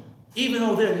أَنفُسُهُمْ. Even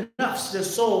though their nafs, their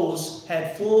souls,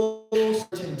 had full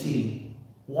certainty.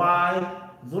 Why?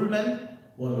 ظُلْمًا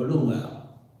وَعُلُوًّا.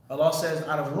 Allah says,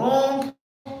 out of wrong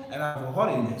and out of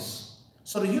haughtiness.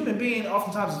 So the human being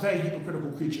oftentimes is a very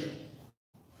hypocritical creature.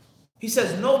 He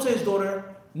says no to his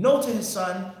daughter, no to his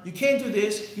son. You can't do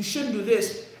this, you shouldn't do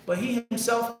this. But he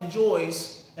himself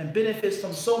enjoys and benefits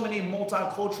from so many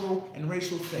multicultural and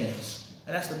racial things.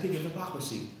 And that's the peak of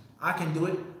hypocrisy. I can do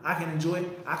it, I can enjoy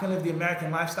it, I can live the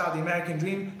American lifestyle, the American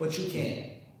dream, but you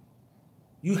can't.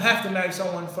 You have to marry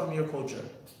someone from your culture.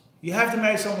 You have to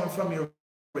marry someone from your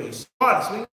race.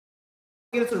 Honestly,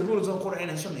 get into the rulers of Quran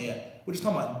and Sunnah yet. We're just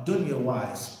talking about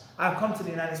dunya-wise. I've come to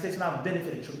the United States and I've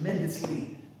benefited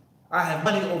tremendously. I have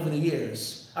money over the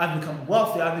years. I've become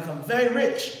wealthy. I've become very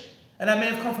rich. And I may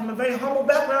have come from a very humble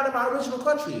background in my original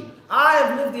country. I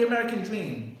have lived the American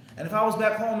dream. And if I was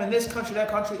back home in this country, that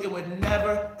country, it would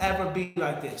never, ever be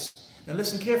like this. Now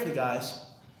listen carefully, guys.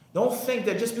 Don't think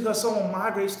that just because someone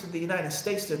migrates to the United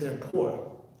States that they're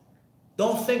poor.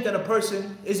 Don't think that a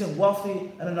person isn't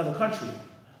wealthy in another country.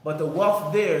 But the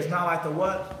wealth there is not like the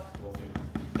what?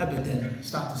 Evident.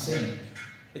 It's not the same.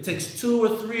 It takes 2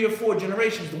 or 3 or 4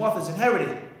 generations. The wealth is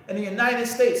inherited. In the United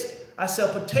States, I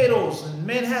sell potatoes in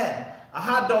Manhattan, a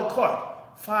hot dog cart.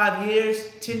 5 years,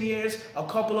 10 years, a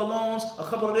couple of loans, a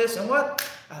couple of this, and what?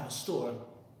 I have a store.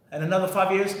 And another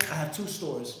 5 years, I have 2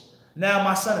 stores. Now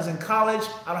my son is in college.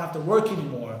 I don't have to work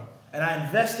anymore. And I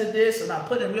invested this, and I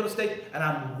put in real estate, and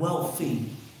I'm wealthy.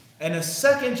 And the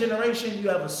second generation, you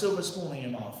have a silver spoon in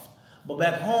your mouth. But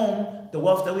back home, the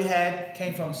wealth that we had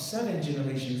came from 7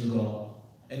 generations ago.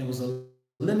 And it was a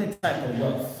limited type of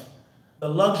wealth. The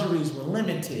luxuries were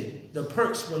limited. The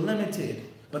perks were limited.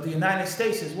 But the United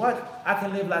States is what? I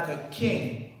can live like a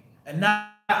king and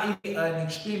not even an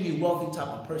extremely wealthy type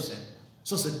of person.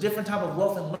 So it's a different type of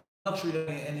wealth and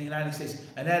luxury in the United States,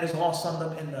 and that is all summed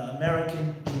up in the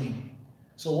American dream.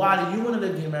 So why do you want to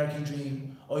live the American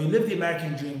dream, or you live the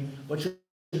American dream, but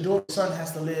your son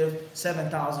has to live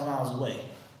 7,000 miles away,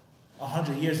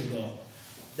 100 years ago?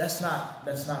 That's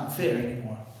not fair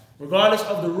anymore. Regardless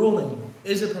of the ruling,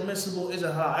 is it permissible? Is it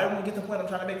halal? Everyone get the point I'm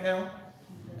trying to make now?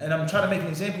 And I'm trying to make an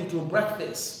example through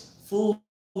breakfast,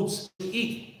 foods to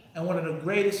eat. And one of the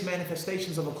greatest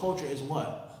manifestations of a culture is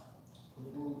what?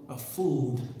 A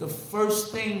food. The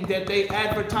first thing that they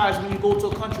advertise when you go to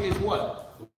a country is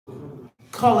what?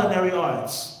 Culinary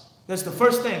arts. That's the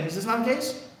first thing. Is this not the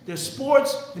case? There's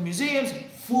sports, the museums,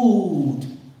 food.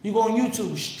 You go on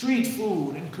YouTube, street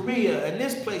food in Korea, and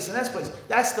this place and that place.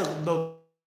 That's the soul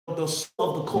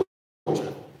of the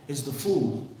culture, is the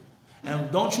food.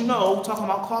 And don't you know, talking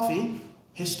about coffee,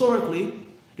 historically,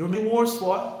 there were many wars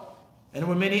fought, and there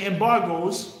were many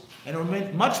embargoes, and there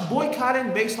were much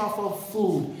boycotting based off of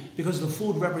food, because the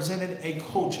food represented a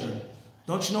culture.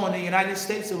 Don't you know, in the United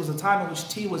States, there was a time in which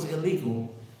tea was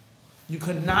illegal. You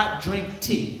could not drink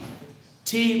tea.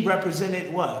 Tea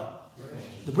represented what?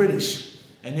 The British,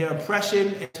 and their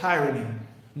oppression and tyranny.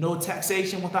 No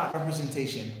taxation without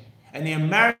representation. And the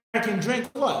American drink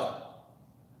what?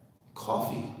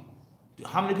 Coffee.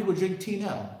 How many people drink tea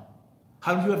now?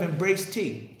 How many people have embraced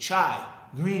tea? Chai,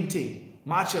 green tea,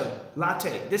 matcha,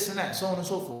 latte, this and that, so on and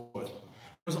so forth.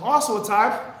 There was also a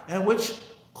time in which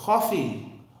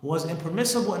coffee was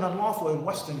impermissible and unlawful in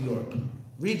Western Europe.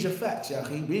 Read your facts,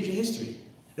 Yahi. Read your history.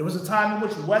 There was a time in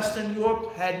which Western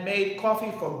Europe had made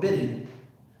coffee forbidden.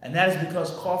 And that is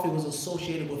because coffee was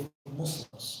associated with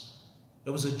Muslims. It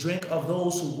was a drink of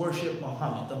those who worship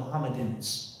Muhammad, the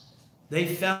Mohammedans.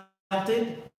 They found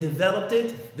it, developed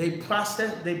it, they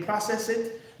processed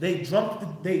it,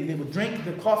 they would drink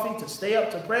the coffee to stay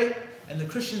up to pray, and the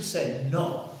Christians said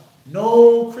no.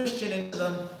 No Christian in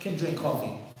them can drink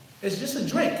coffee. It's just a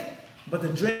drink, but the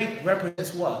drink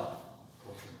represents what?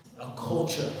 A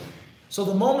culture. So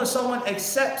the moment someone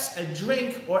accepts a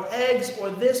drink or eggs or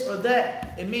this or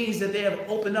that, it means that they have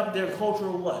opened up their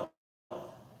cultural what?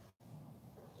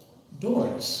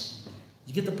 Doors.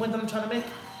 You get the point that I'm trying to make?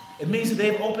 It means that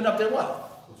they've opened up their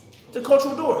what? The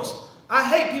cultural doors. I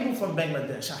hate people from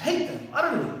Bangladesh. I hate them.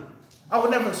 Utterly. I would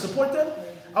never support them.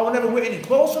 I would never wear any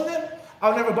clothes from them. I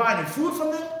would never buy any food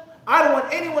from them. I don't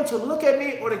want anyone to look at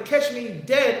me or to catch me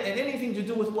dead in anything to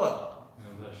do with what?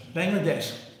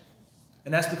 Bangladesh.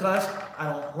 And that's because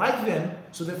I don't like them,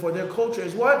 so therefore their culture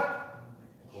is what?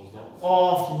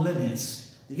 Off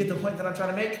limits. You get the point that I'm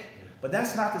trying to make? But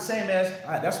that's not the same as,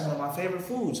 that's one of my favorite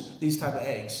foods, these type of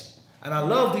eggs. And I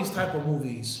love these type of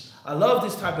movies. I love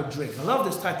this type of drink. I love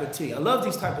this type of tea. I love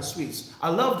these type of sweets. I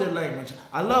love their language.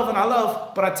 I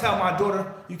love, but I tell my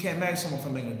daughter, you can't marry someone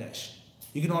from Bangladesh.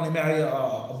 You can only marry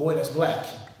a boy that's black.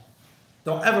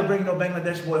 Don't ever bring no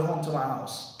Bangladesh boy home to my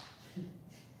house.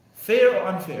 Fair or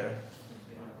unfair?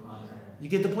 You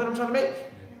get the point I'm trying to make?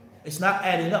 It's not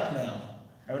adding up now.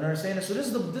 Everyone understand that? So this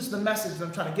is the message that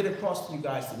I'm trying to get across to you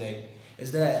guys today,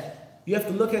 is that you have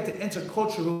to look at the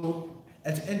intercultural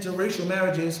and interracial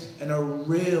marriages in a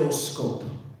real scope,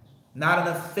 not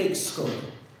in a fake scope.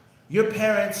 Your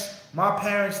parents, my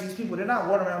parents, these people, they're not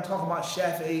running around talking about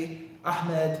Shafi'i,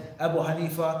 Ahmed, Abu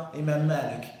Hanifa, Imam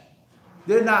Malik.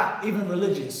 They're not even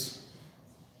religious,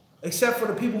 except for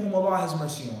the people whom Allah has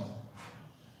mercy on.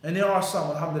 And there are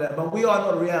some, alhamdulillah, but we all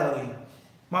know the reality.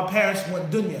 My parents want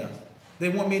dunya. They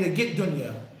want me to get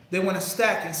dunya. They want to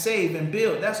stack and save and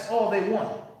build. That's all they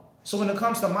want. So when it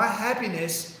comes to my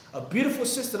happiness, a beautiful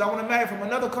sister that I want to marry from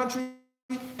another country,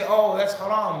 oh, that's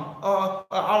haram. Our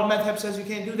madhab says you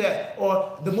can't do that.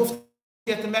 Or the mufti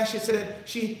at the masjid said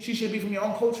she should be from your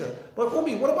own culture. But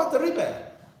Umi, what about the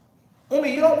riba?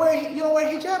 Umi, you don't wear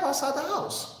hijab outside the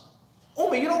house.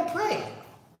 Umi, you don't pray.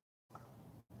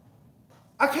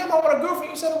 I came out with a girlfriend,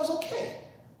 you said it was okay.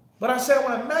 But I said,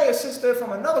 when I marry a sister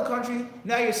from another country,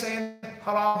 now you're saying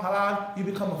haram, halal, you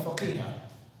become a faqih.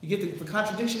 You get the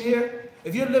contradiction here?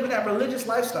 If you're living that religious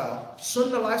lifestyle,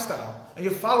 sunnah lifestyle, and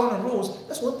you're following the rules,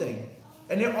 that's one thing.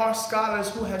 And there are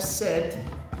scholars who have said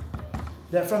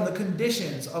that from the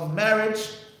conditions of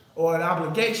marriage or an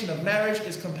obligation of marriage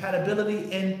is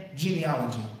compatibility in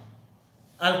genealogy.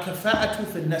 Al-kafa'atu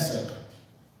fi nasab.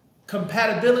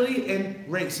 Compatibility in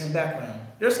race and background.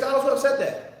 There are scholars who have said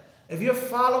that. If you're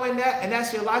following that and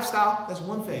that's your lifestyle, that's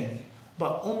one thing.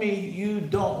 But you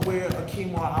don't wear a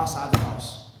kimmah outside the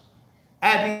house.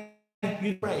 Abby,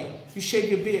 you pray, you shave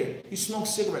your beard, you smoke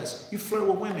cigarettes, you flirt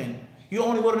with women, you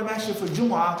only go to the masjid for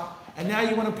Jumu'ah, and now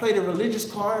you want to play the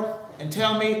religious card and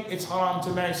tell me it's haram to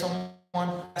marry someone,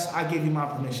 I give you my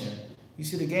permission. You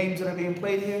see the games that are being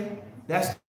played here?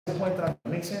 That's the point that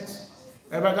makes sense?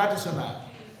 Everybody got this or not?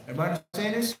 Everybody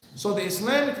understand this? So the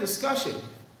Islamic discussion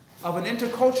of an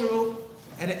intercultural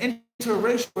and an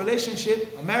interracial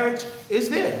relationship, a marriage, is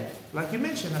there. Like you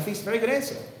mentioned, I think it's a very good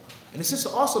answer. And the sister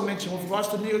also mentioned with regards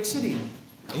to New York City.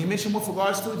 And you mentioned with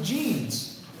regards to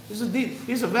genes.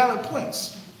 These are valid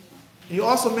points. And you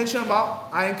also mentioned about,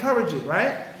 I encourage it,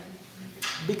 right?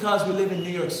 Because we live in New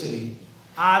York City.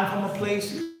 I'm from a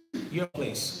place, your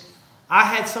place. I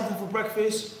had something for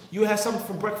breakfast, you had something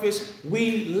for breakfast.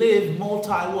 We live multi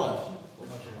what?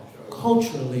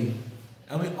 Culturally.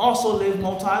 And we also live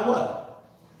multi what?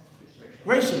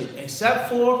 Racially, except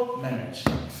for marriage.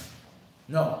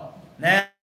 No. Now it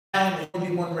can only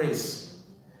be one race.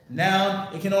 Now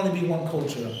it can only be one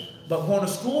culture. But going to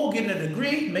school, getting a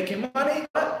degree, making money,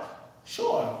 what?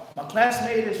 Sure. My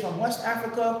classmate is from West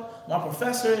Africa. My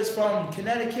professor is from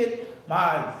Connecticut.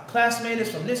 My classmate is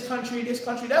from this country.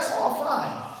 That's all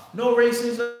fine. No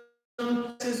racism,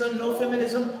 no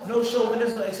feminism, no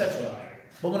chauvinism, etc.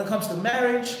 But when it comes to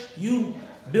marriage, you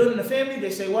building a family, they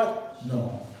say what?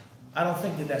 No. I don't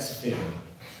think that that's fair.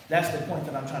 That's the point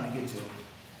that I'm trying to get to.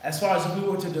 As far as if we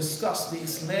were to discuss the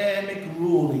Islamic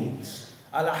rulings,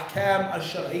 al-ahkam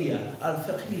al-shari'ah,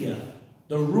 al-fiqhiyah,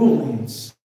 the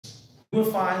rulings, you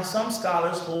will find some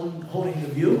scholars holding the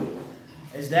view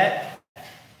is that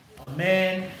a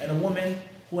man and a woman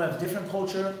who have different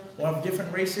culture or have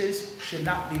different races should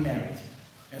not be married.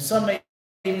 And some may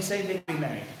even say they can be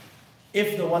married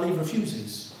if the wali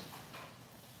refuses.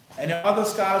 And there are other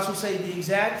scholars who say the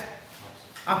exact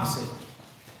opposite.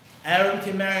 Arab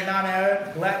can marry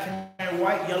non-Arab, black can marry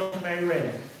white, yellow can marry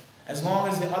red, as long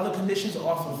as the other conditions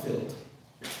are fulfilled.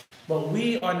 But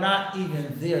we are not even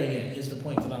there yet, is the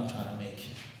point that I'm trying to make.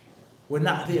 We're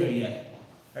not there yet.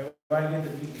 Everybody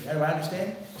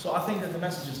understand? So I think that the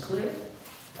message is clear.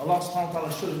 Allah subhanahu wa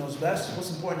ta'ala surely knows best.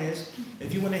 What's important is,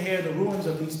 if you want to hear the rulings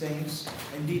of these things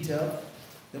in detail,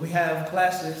 then we have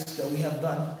classes that we have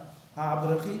done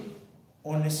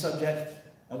on this subject,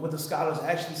 and what the scholars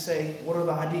actually say, what are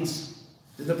the hadiths?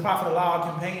 Did the Prophet allow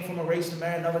a companion from a race to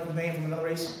marry another companion from another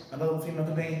race, another female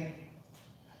companion?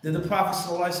 Did the Prophet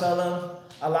ﷺ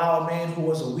allow a man who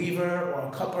was a weaver or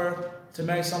a cupper to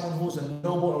marry someone who was a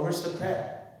noble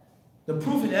aristocrat? The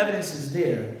proof and evidence is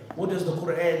there. What does the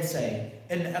Quran say?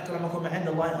 إِنَّ أَكْرَمَكُمْ عِنْدَ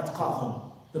اللَّهِ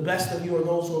أَتْقَاكُمْ. The best of you are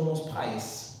those who are most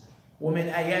pious.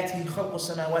 وَمِنْ آيَاتِهِ خَلْقُ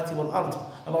السَّمَاوَاتِ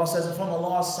وَالْأَرْضِ. Allah says that from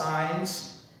Allah's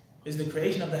signs is the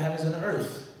creation of the heavens and the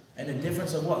earth. And the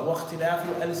difference of what?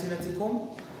 وَاخْتِلَافُ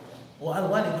أَلْسِنَتِكُمْ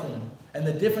وَأَلْوَانِكُمْ. And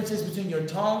the differences between your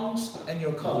tongues and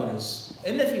your colors.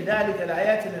 إِنَّ فِي ذَلِكَ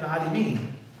لَآيَاتٍ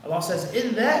لِلْعَالِمِينَ. Allah says,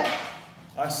 in that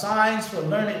are signs for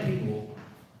learned people.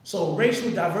 So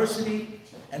racial diversity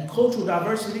and cultural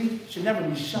diversity should never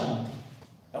be shunned,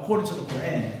 according to the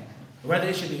Quran. Rather,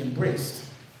 it should be embraced.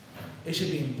 It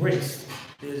should be embraced.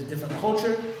 There's different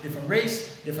culture, different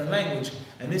race, different language.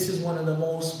 And this is one of the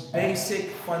most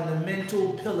basic,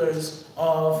 fundamental pillars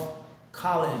of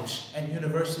college and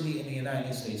university in the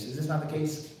United States. Is this not the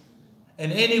case?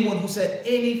 And anyone who said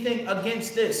anything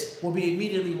against this will be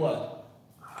immediately what?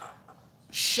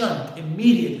 Shunned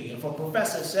immediately. If a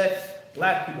professor said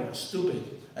black people are stupid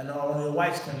and only the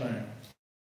whites can learn,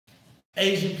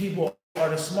 Asian people are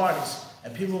the smartest,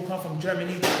 and people who come from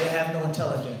Germany, they have no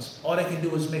intelligence. All they can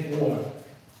do is make war.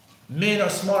 Men are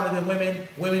smarter than women.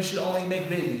 Women should only make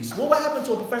babies. What would happen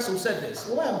to a professor who said this?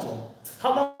 What would happen to him?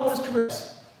 How long would his career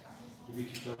last?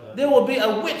 There will be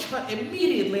a witch hunt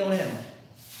immediately on him.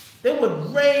 They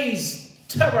would raise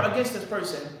terror against this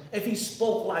person if he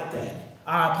spoke like that.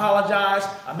 I apologize.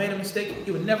 I made a mistake.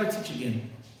 He would never teach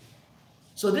again.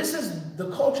 So this is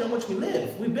the culture in which we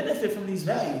live. We benefit from these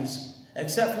values,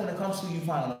 except when it comes to you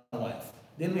finding a wife.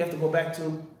 Then we have to go back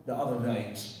to the other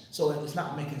values. So it's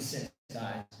not making sense,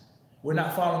 guys. We're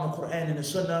not following the Quran and the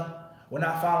Sunnah. We're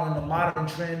not following the modern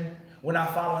trend. We're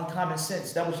not following common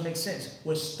sense. That which makes sense.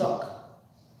 We're stuck.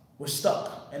 We're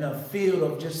stuck in a field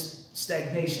of just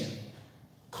stagnation.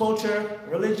 Culture,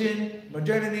 religion,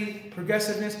 modernity,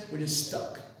 progressiveness, we're just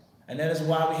stuck. And that is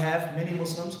why we have many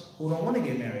Muslims who don't want to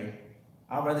get married.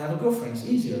 I'd rather have a girlfriend. It's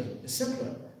easier. It's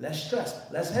simpler. Less stress.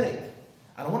 Less headache.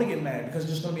 I don't want to get married because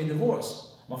there's going to be a divorce.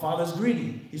 My father's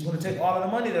greedy. He's going to take all of the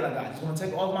money that I got. He's going to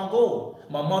take all of my gold.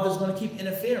 My mother's going to keep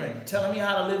interfering, telling me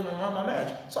how to live and run my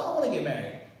marriage. So I don't want to get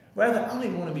married. Rather, I don't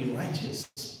even want to be righteous.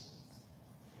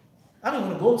 I don't even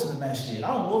want to go to the masjid. I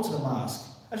don't go to the mosque.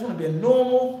 I just want to be a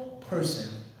normal person.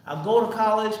 I go to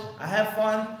college. I have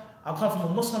fun. I come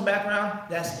from a Muslim background.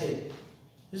 That's it.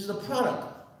 This is a product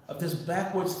of this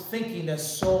backwards thinking that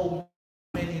so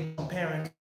many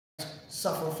parents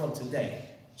suffer from today.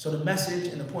 So the message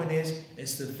and the point is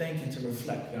to think and to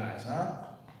reflect, guys.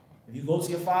 If you go to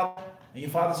your father and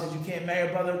your father says you can't marry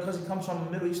a brother because he comes from a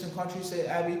Middle Eastern country, say,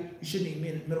 Abby, you shouldn't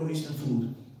eat Middle Eastern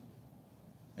food.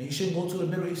 And you shouldn't go to a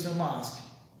Middle Eastern mosque.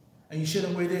 And you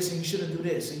shouldn't wear this, and you shouldn't do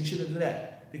this, and you shouldn't do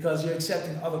that. Because you're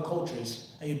accepting other cultures,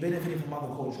 and you're benefiting from other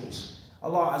cultures.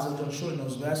 Allah Azza wa Jalla surely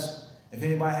knows best. If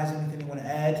anybody has anything they want to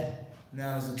add,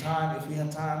 now is the time. If we have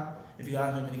time, if you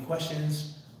guys have any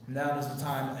questions, now is the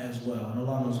time as well. And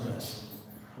Allah knows best.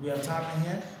 Do we have time in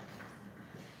here?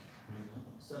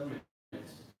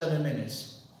 7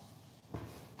 minutes.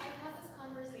 I had this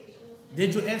conversation with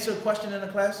Did you answer a question in the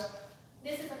class?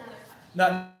 This is another question.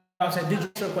 No, I'm saying, did you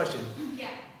answer a question? Yeah.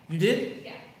 You did?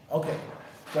 Yeah. Okay,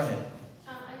 go ahead.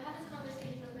 I had this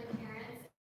conversation with my parents,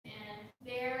 and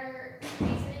their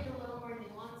reasoning a little more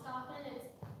nuanced often is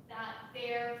that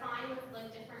they're fine with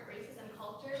like different races and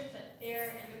cultures, but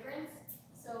they're immigrants,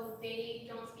 so they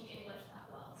don't speak English that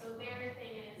well. So their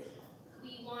thing is,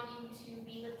 we want you to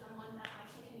be with someone that I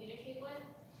can communicate with,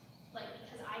 like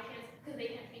because they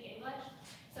can't speak English.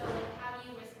 So like, how do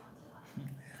you respond to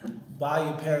that? Buy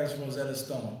your parents Rosetta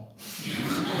Stone.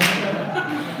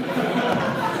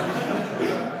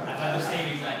 I was saying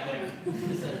exactly.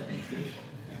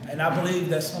 And I believe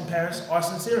that some parents are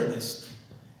sincere in this.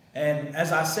 And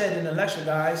as I said in the lecture,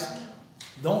 guys,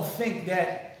 don't think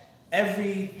that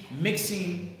every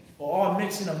mixing or all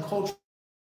mixing of culture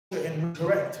is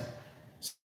correct.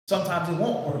 Sometimes it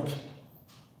won't work.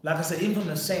 Like I said, even from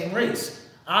the same race.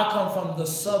 I come from the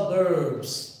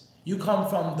suburbs. You come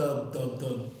from the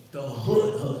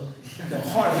hood, the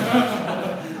heart.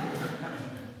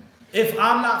 If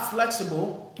I'm not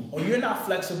flexible, or you're not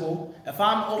flexible, if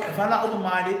I'm not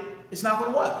open-minded, it's not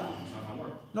going to work.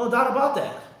 No doubt about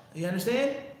that. You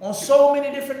understand? On so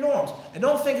many different norms. And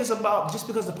don't think it's about just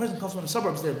because the person comes from the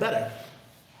suburbs, they're better.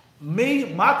 Me,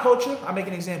 my culture, I'll make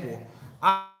an example.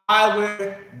 I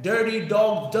wear dirty,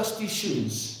 dog, dusty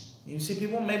shoes. You see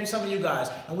people, maybe some of you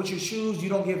guys, and with your shoes, you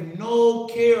don't give no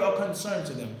care or concern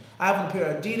to them. I have a pair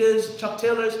of Adidas, Chuck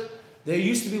Taylors. They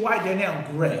used to be white, they're now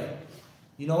gray.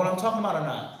 You know what I'm talking about or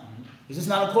not? Is this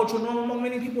not a cultural norm among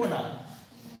many people or not?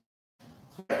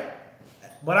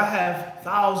 But I have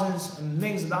thousands and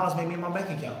millions of dollars maybe in my bank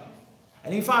account.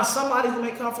 And you find somebody who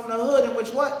may come from the hood in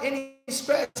which what? Any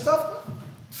scratch stuff?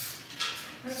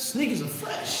 Sneakers are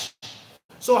fresh.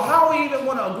 So how we even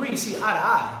want to agree, see eye to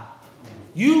eye?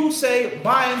 You say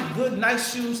buying good,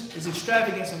 nice shoes is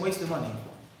extravagance and wasting money.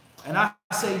 And I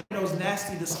say those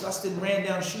nasty, disgusting, ran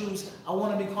down shoes, I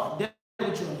want to be caught dead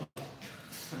with you.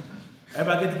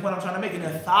 Everybody get the point I'm trying to make? And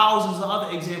there are thousands of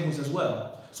other examples as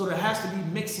well. So there has to be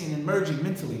mixing and merging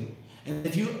mentally. And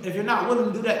if you're not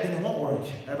willing to do that, then it won't work.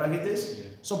 Everybody get this?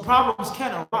 So problems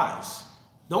can arise.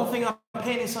 Don't think I'm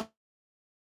painting some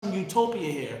utopia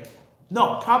here.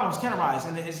 No, problems can arise,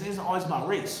 and it isn't always about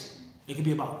race. It can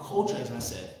be about culture, as I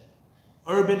said.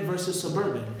 Urban versus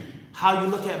suburban. How you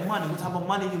look at money, what type of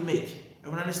money you make.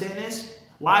 Everyone understand this?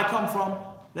 Where I come from,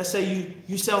 let's say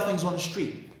you sell things on the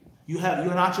street. You're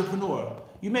an entrepreneur.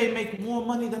 You may make more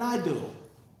money than I do.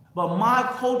 But my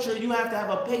culture, you have to have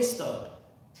a pay stub.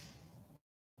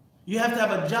 You have to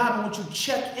have a job in which you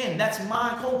check in. That's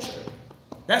my culture.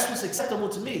 That's what's acceptable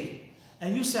to me.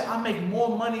 And you say, I make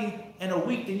more money in a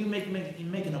week than you make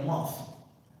in a month.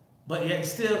 But yet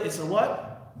still, it's a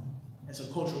what? It's a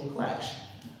cultural clash.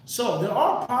 So there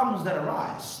are problems that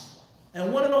arise.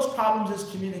 And one of those problems is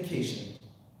communication.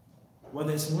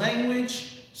 Whether it's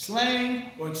language,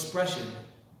 slang, or expression.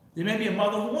 There may be a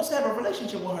mother who wants to have a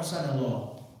relationship with her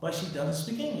son-in-law, but she doesn't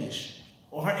speak English.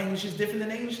 Or her English is different than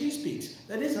the English he speaks.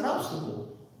 That is an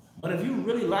obstacle. But if you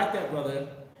really like that brother,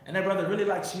 and that brother really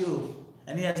likes you,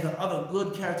 and he has the other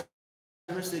good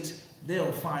characteristics,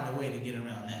 they'll find a way to get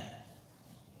around that.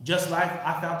 Just like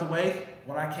I found a way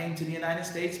when I came to the United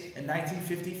States in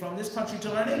 1950 from this country to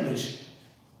learn English.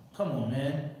 Come on,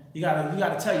 man. You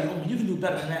gotta tell you, homie, you can do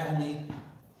better than that, homie.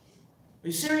 Are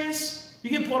you serious? You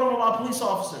get pulled over by a police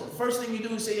officer. The first thing you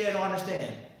do is say, yeah, I don't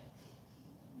understand.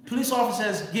 Police officer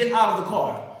says, get out of the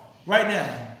car. Right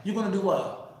now. You're gonna do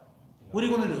what? What are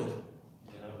you gonna do?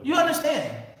 You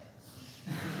understand.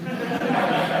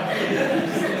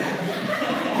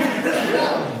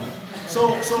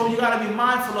 So you got to be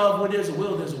mindful of where there's a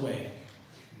will, there's a way.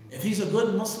 If he's a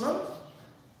good Muslim,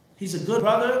 he's a good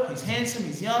brother, he's handsome,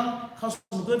 he's young, comes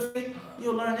from a good faith,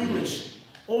 you'll learn English.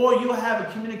 Or you'll have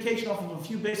a communication off of a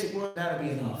few basic words, that'll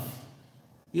be enough.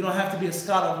 You don't have to be a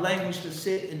scholar of language to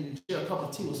sit and share a cup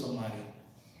of tea with somebody.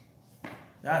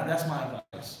 That's my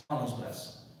advice. Almost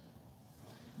best.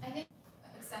 I think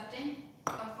accepting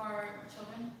of our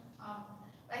children.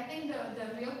 I think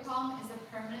the real problem is the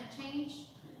permanent change.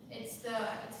 It's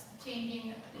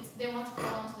changing. They want to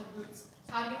fall into the roots.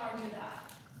 How do you argue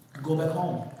that? go back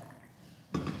home.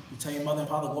 You tell your mother and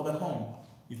father, go back home.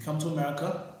 You've come to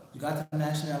America, you got the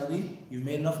nationality, you've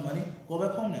made enough money, go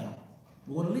back home now.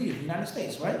 We're going to leave the United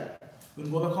States, right? We're going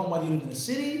to go back home whether you live in a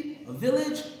city, a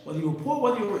village, whether you're poor,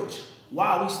 whether you're rich. Why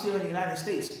are we still in the United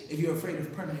States if you're afraid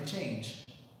of permanent change?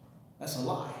 That's a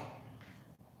lie.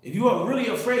 If you are really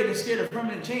afraid and scared of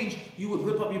permanent change, you would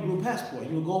rip up your blue passport.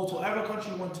 You would go to whatever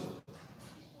country you went to.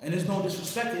 And there's no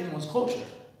disrespect to anyone's culture.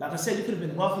 Like I said, you could have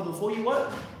been wealthy before you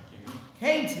what?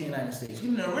 Came to the United States.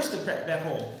 You're an aristocrat back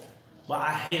home. But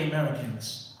I hate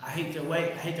Americans. I hate their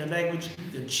way, I hate their language.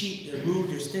 They're cheap, they're rude,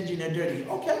 they're stingy, and they're dirty.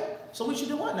 Okay, so we should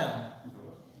do what now?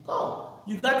 Go.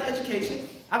 You got the education.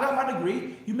 I got my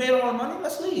degree. You made all the money.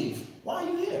 Let's leave. Why are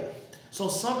you here? So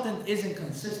something isn't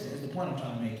consistent is the point I'm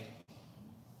trying to make.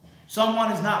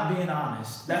 Someone is not being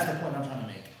honest. That's the point I'm trying to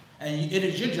make. And it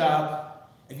is your job,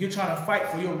 if you're trying to fight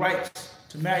for your rights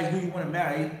to marry who you want to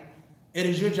marry, it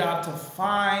is your job to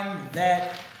find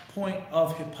that point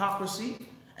of hypocrisy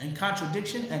and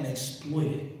contradiction and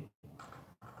exploit it.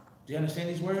 Do you understand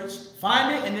these words?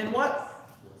 Find it and then what?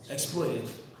 Exploit it.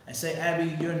 And say,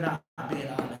 Abby, you're not being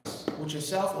honest with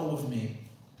yourself or with me.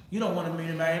 You don't want me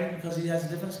to marry him because he has a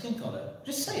different skin color.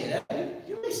 Just say it, Abby.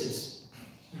 You're racist.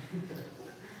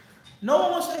 No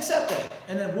one wants to accept that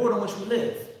in the world in which we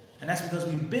live. And that's because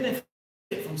we benefit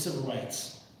from civil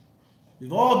rights.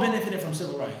 We've all benefited from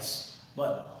civil rights.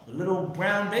 But the little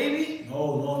brown baby,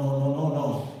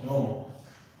 no.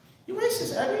 You're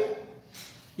racist, Abby.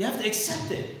 You have to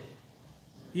accept it.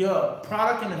 You're a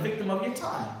product and a victim of your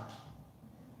time.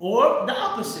 Or the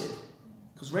opposite.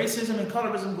 Because racism and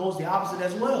colorism goes the opposite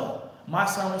as well. My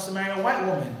son wants to marry a white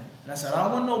woman. And I said, I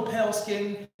don't want no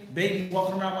pale-skinned baby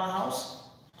walking around my house.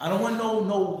 I don't want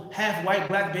no half-white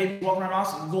black baby walking around my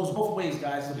house. It goes both ways,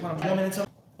 guys.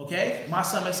 Okay? My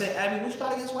son may say, Abby, what you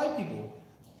got against white people?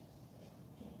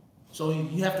 So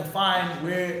you have to find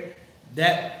where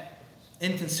that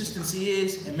inconsistency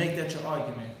is and make that your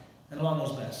argument. And Allah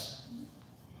knows best.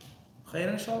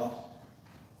 Khair, inshallah?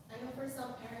 I know for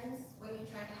some parents, when you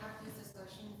try to have these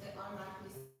discussions, they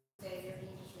automatically say you're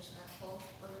being disrespectful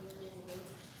or you're being rude.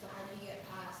 So how do you get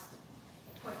past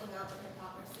pointing out the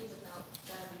hypocrisy without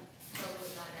them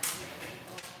totally not asking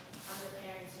other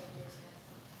parents or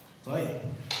disrespectful? Right.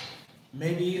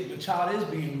 Maybe the child is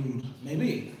being rude.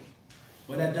 Maybe.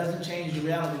 But that doesn't change the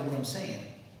reality of what I'm saying.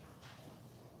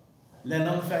 Let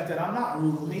alone the fact that I'm not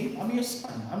rude with me. I'm your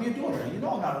son. I'm your daughter. You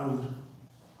know I'm not rude.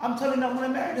 I'm telling you that when I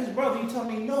married his brother, you tell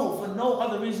me no for no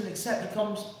other reason except he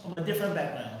comes from a different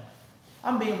background.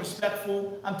 I'm being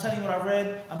respectful. I'm telling you what I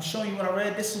read. I'm showing you what I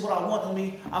read. This is what I want on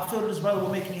me. I feel that this brother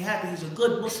will make me happy. He's a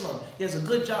good Muslim. He has a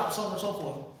good job, so on and so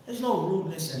forth. There's no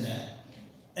rudeness in that.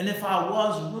 And if I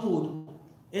was rude,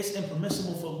 it's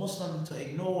impermissible for a Muslim to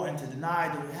ignore and to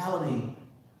deny the reality.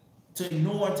 To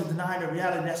ignore and to deny the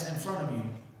reality that's in front of you.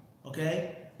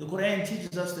 Okay? The Quran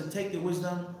teaches us to take the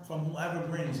wisdom from whoever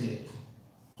brings it.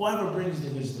 Whoever brings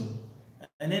the wisdom.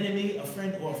 An enemy, a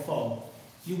friend, or a foe.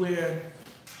 You wear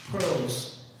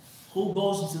pearls. Who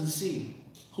goes into the sea?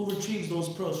 Who retrieves those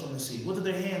pearls from the sea? What do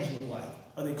their hands look like?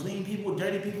 Are they clean people,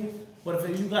 dirty people? But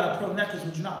if you got a pearl necklace,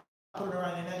 would you not put it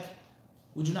around your neck?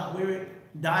 Would you not wear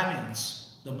it?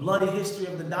 Diamonds. The bloody history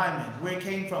of the diamond. Where it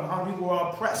came from. How people were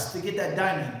oppressed to get that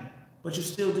diamond. But you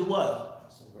still do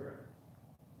what?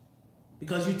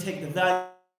 Because you take the value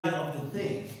of the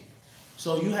thing.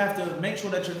 So you have to make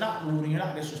sure that you're not rude and you're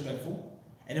not disrespectful.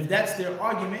 And if that's their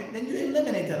argument, then you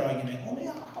eliminate that argument.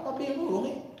 Homie, I'm not being rude,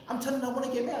 homie. I'm telling you I want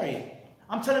to get married.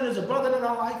 I'm telling you there's a brother that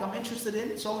I like, I'm interested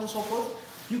in, so on and so forth.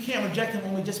 You can't reject him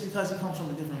only just because he comes from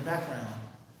a different background.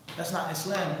 That's not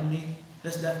Islam, homie.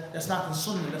 That's not the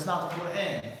Sunnah. That's not the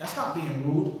Quran. That's not being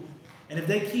rude. And if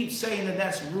they keep saying that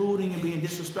that's rude and you're being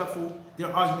disrespectful,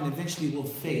 their argument eventually will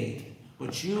fade.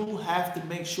 But you have to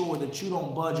make sure that you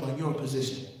don't budge on your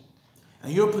position.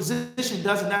 And your position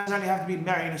doesn't necessarily have to be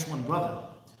marrying this one brother.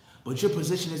 But your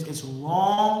position is it's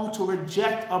wrong to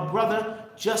reject a brother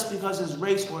just because his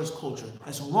race or his culture.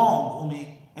 It's wrong,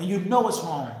 Umi. And you know it's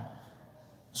wrong.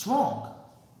 It's wrong.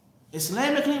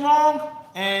 Islamically wrong,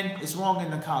 and it's wrong in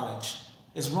the college.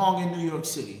 It's wrong in New York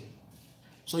City.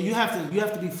 So you have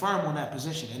to be firm on that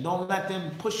position and don't let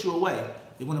them push you away.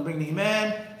 They want to bring the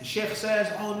imam, the sheikh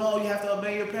says, oh no, you have to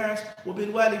obey your parents.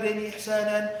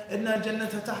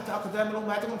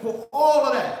 All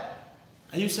of that.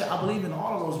 And you say, I believe in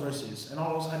all of those verses and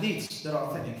all those hadiths that are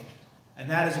authentic. And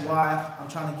that is why I'm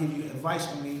trying to give you advice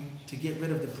on me to get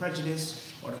rid of the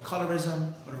prejudice or the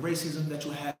colorism or the racism that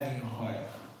you have in your heart.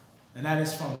 And that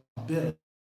is from Bill.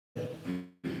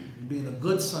 Being a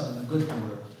good son and a good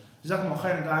daughter. Jazakumullah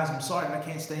khairan, guys. I'm sorry that I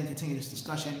can't stay and continue this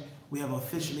discussion. We have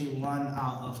officially run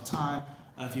out of time.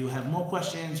 If you have more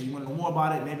questions or you want to know more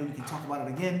about it, maybe we can talk about it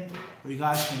again. Or you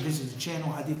guys can visit the channel,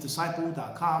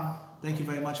 HadithDisciple.com. Thank you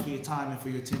very much for your time and for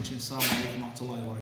your attention. Assalamu alaikum wa rahmatullahi wa barakatuh.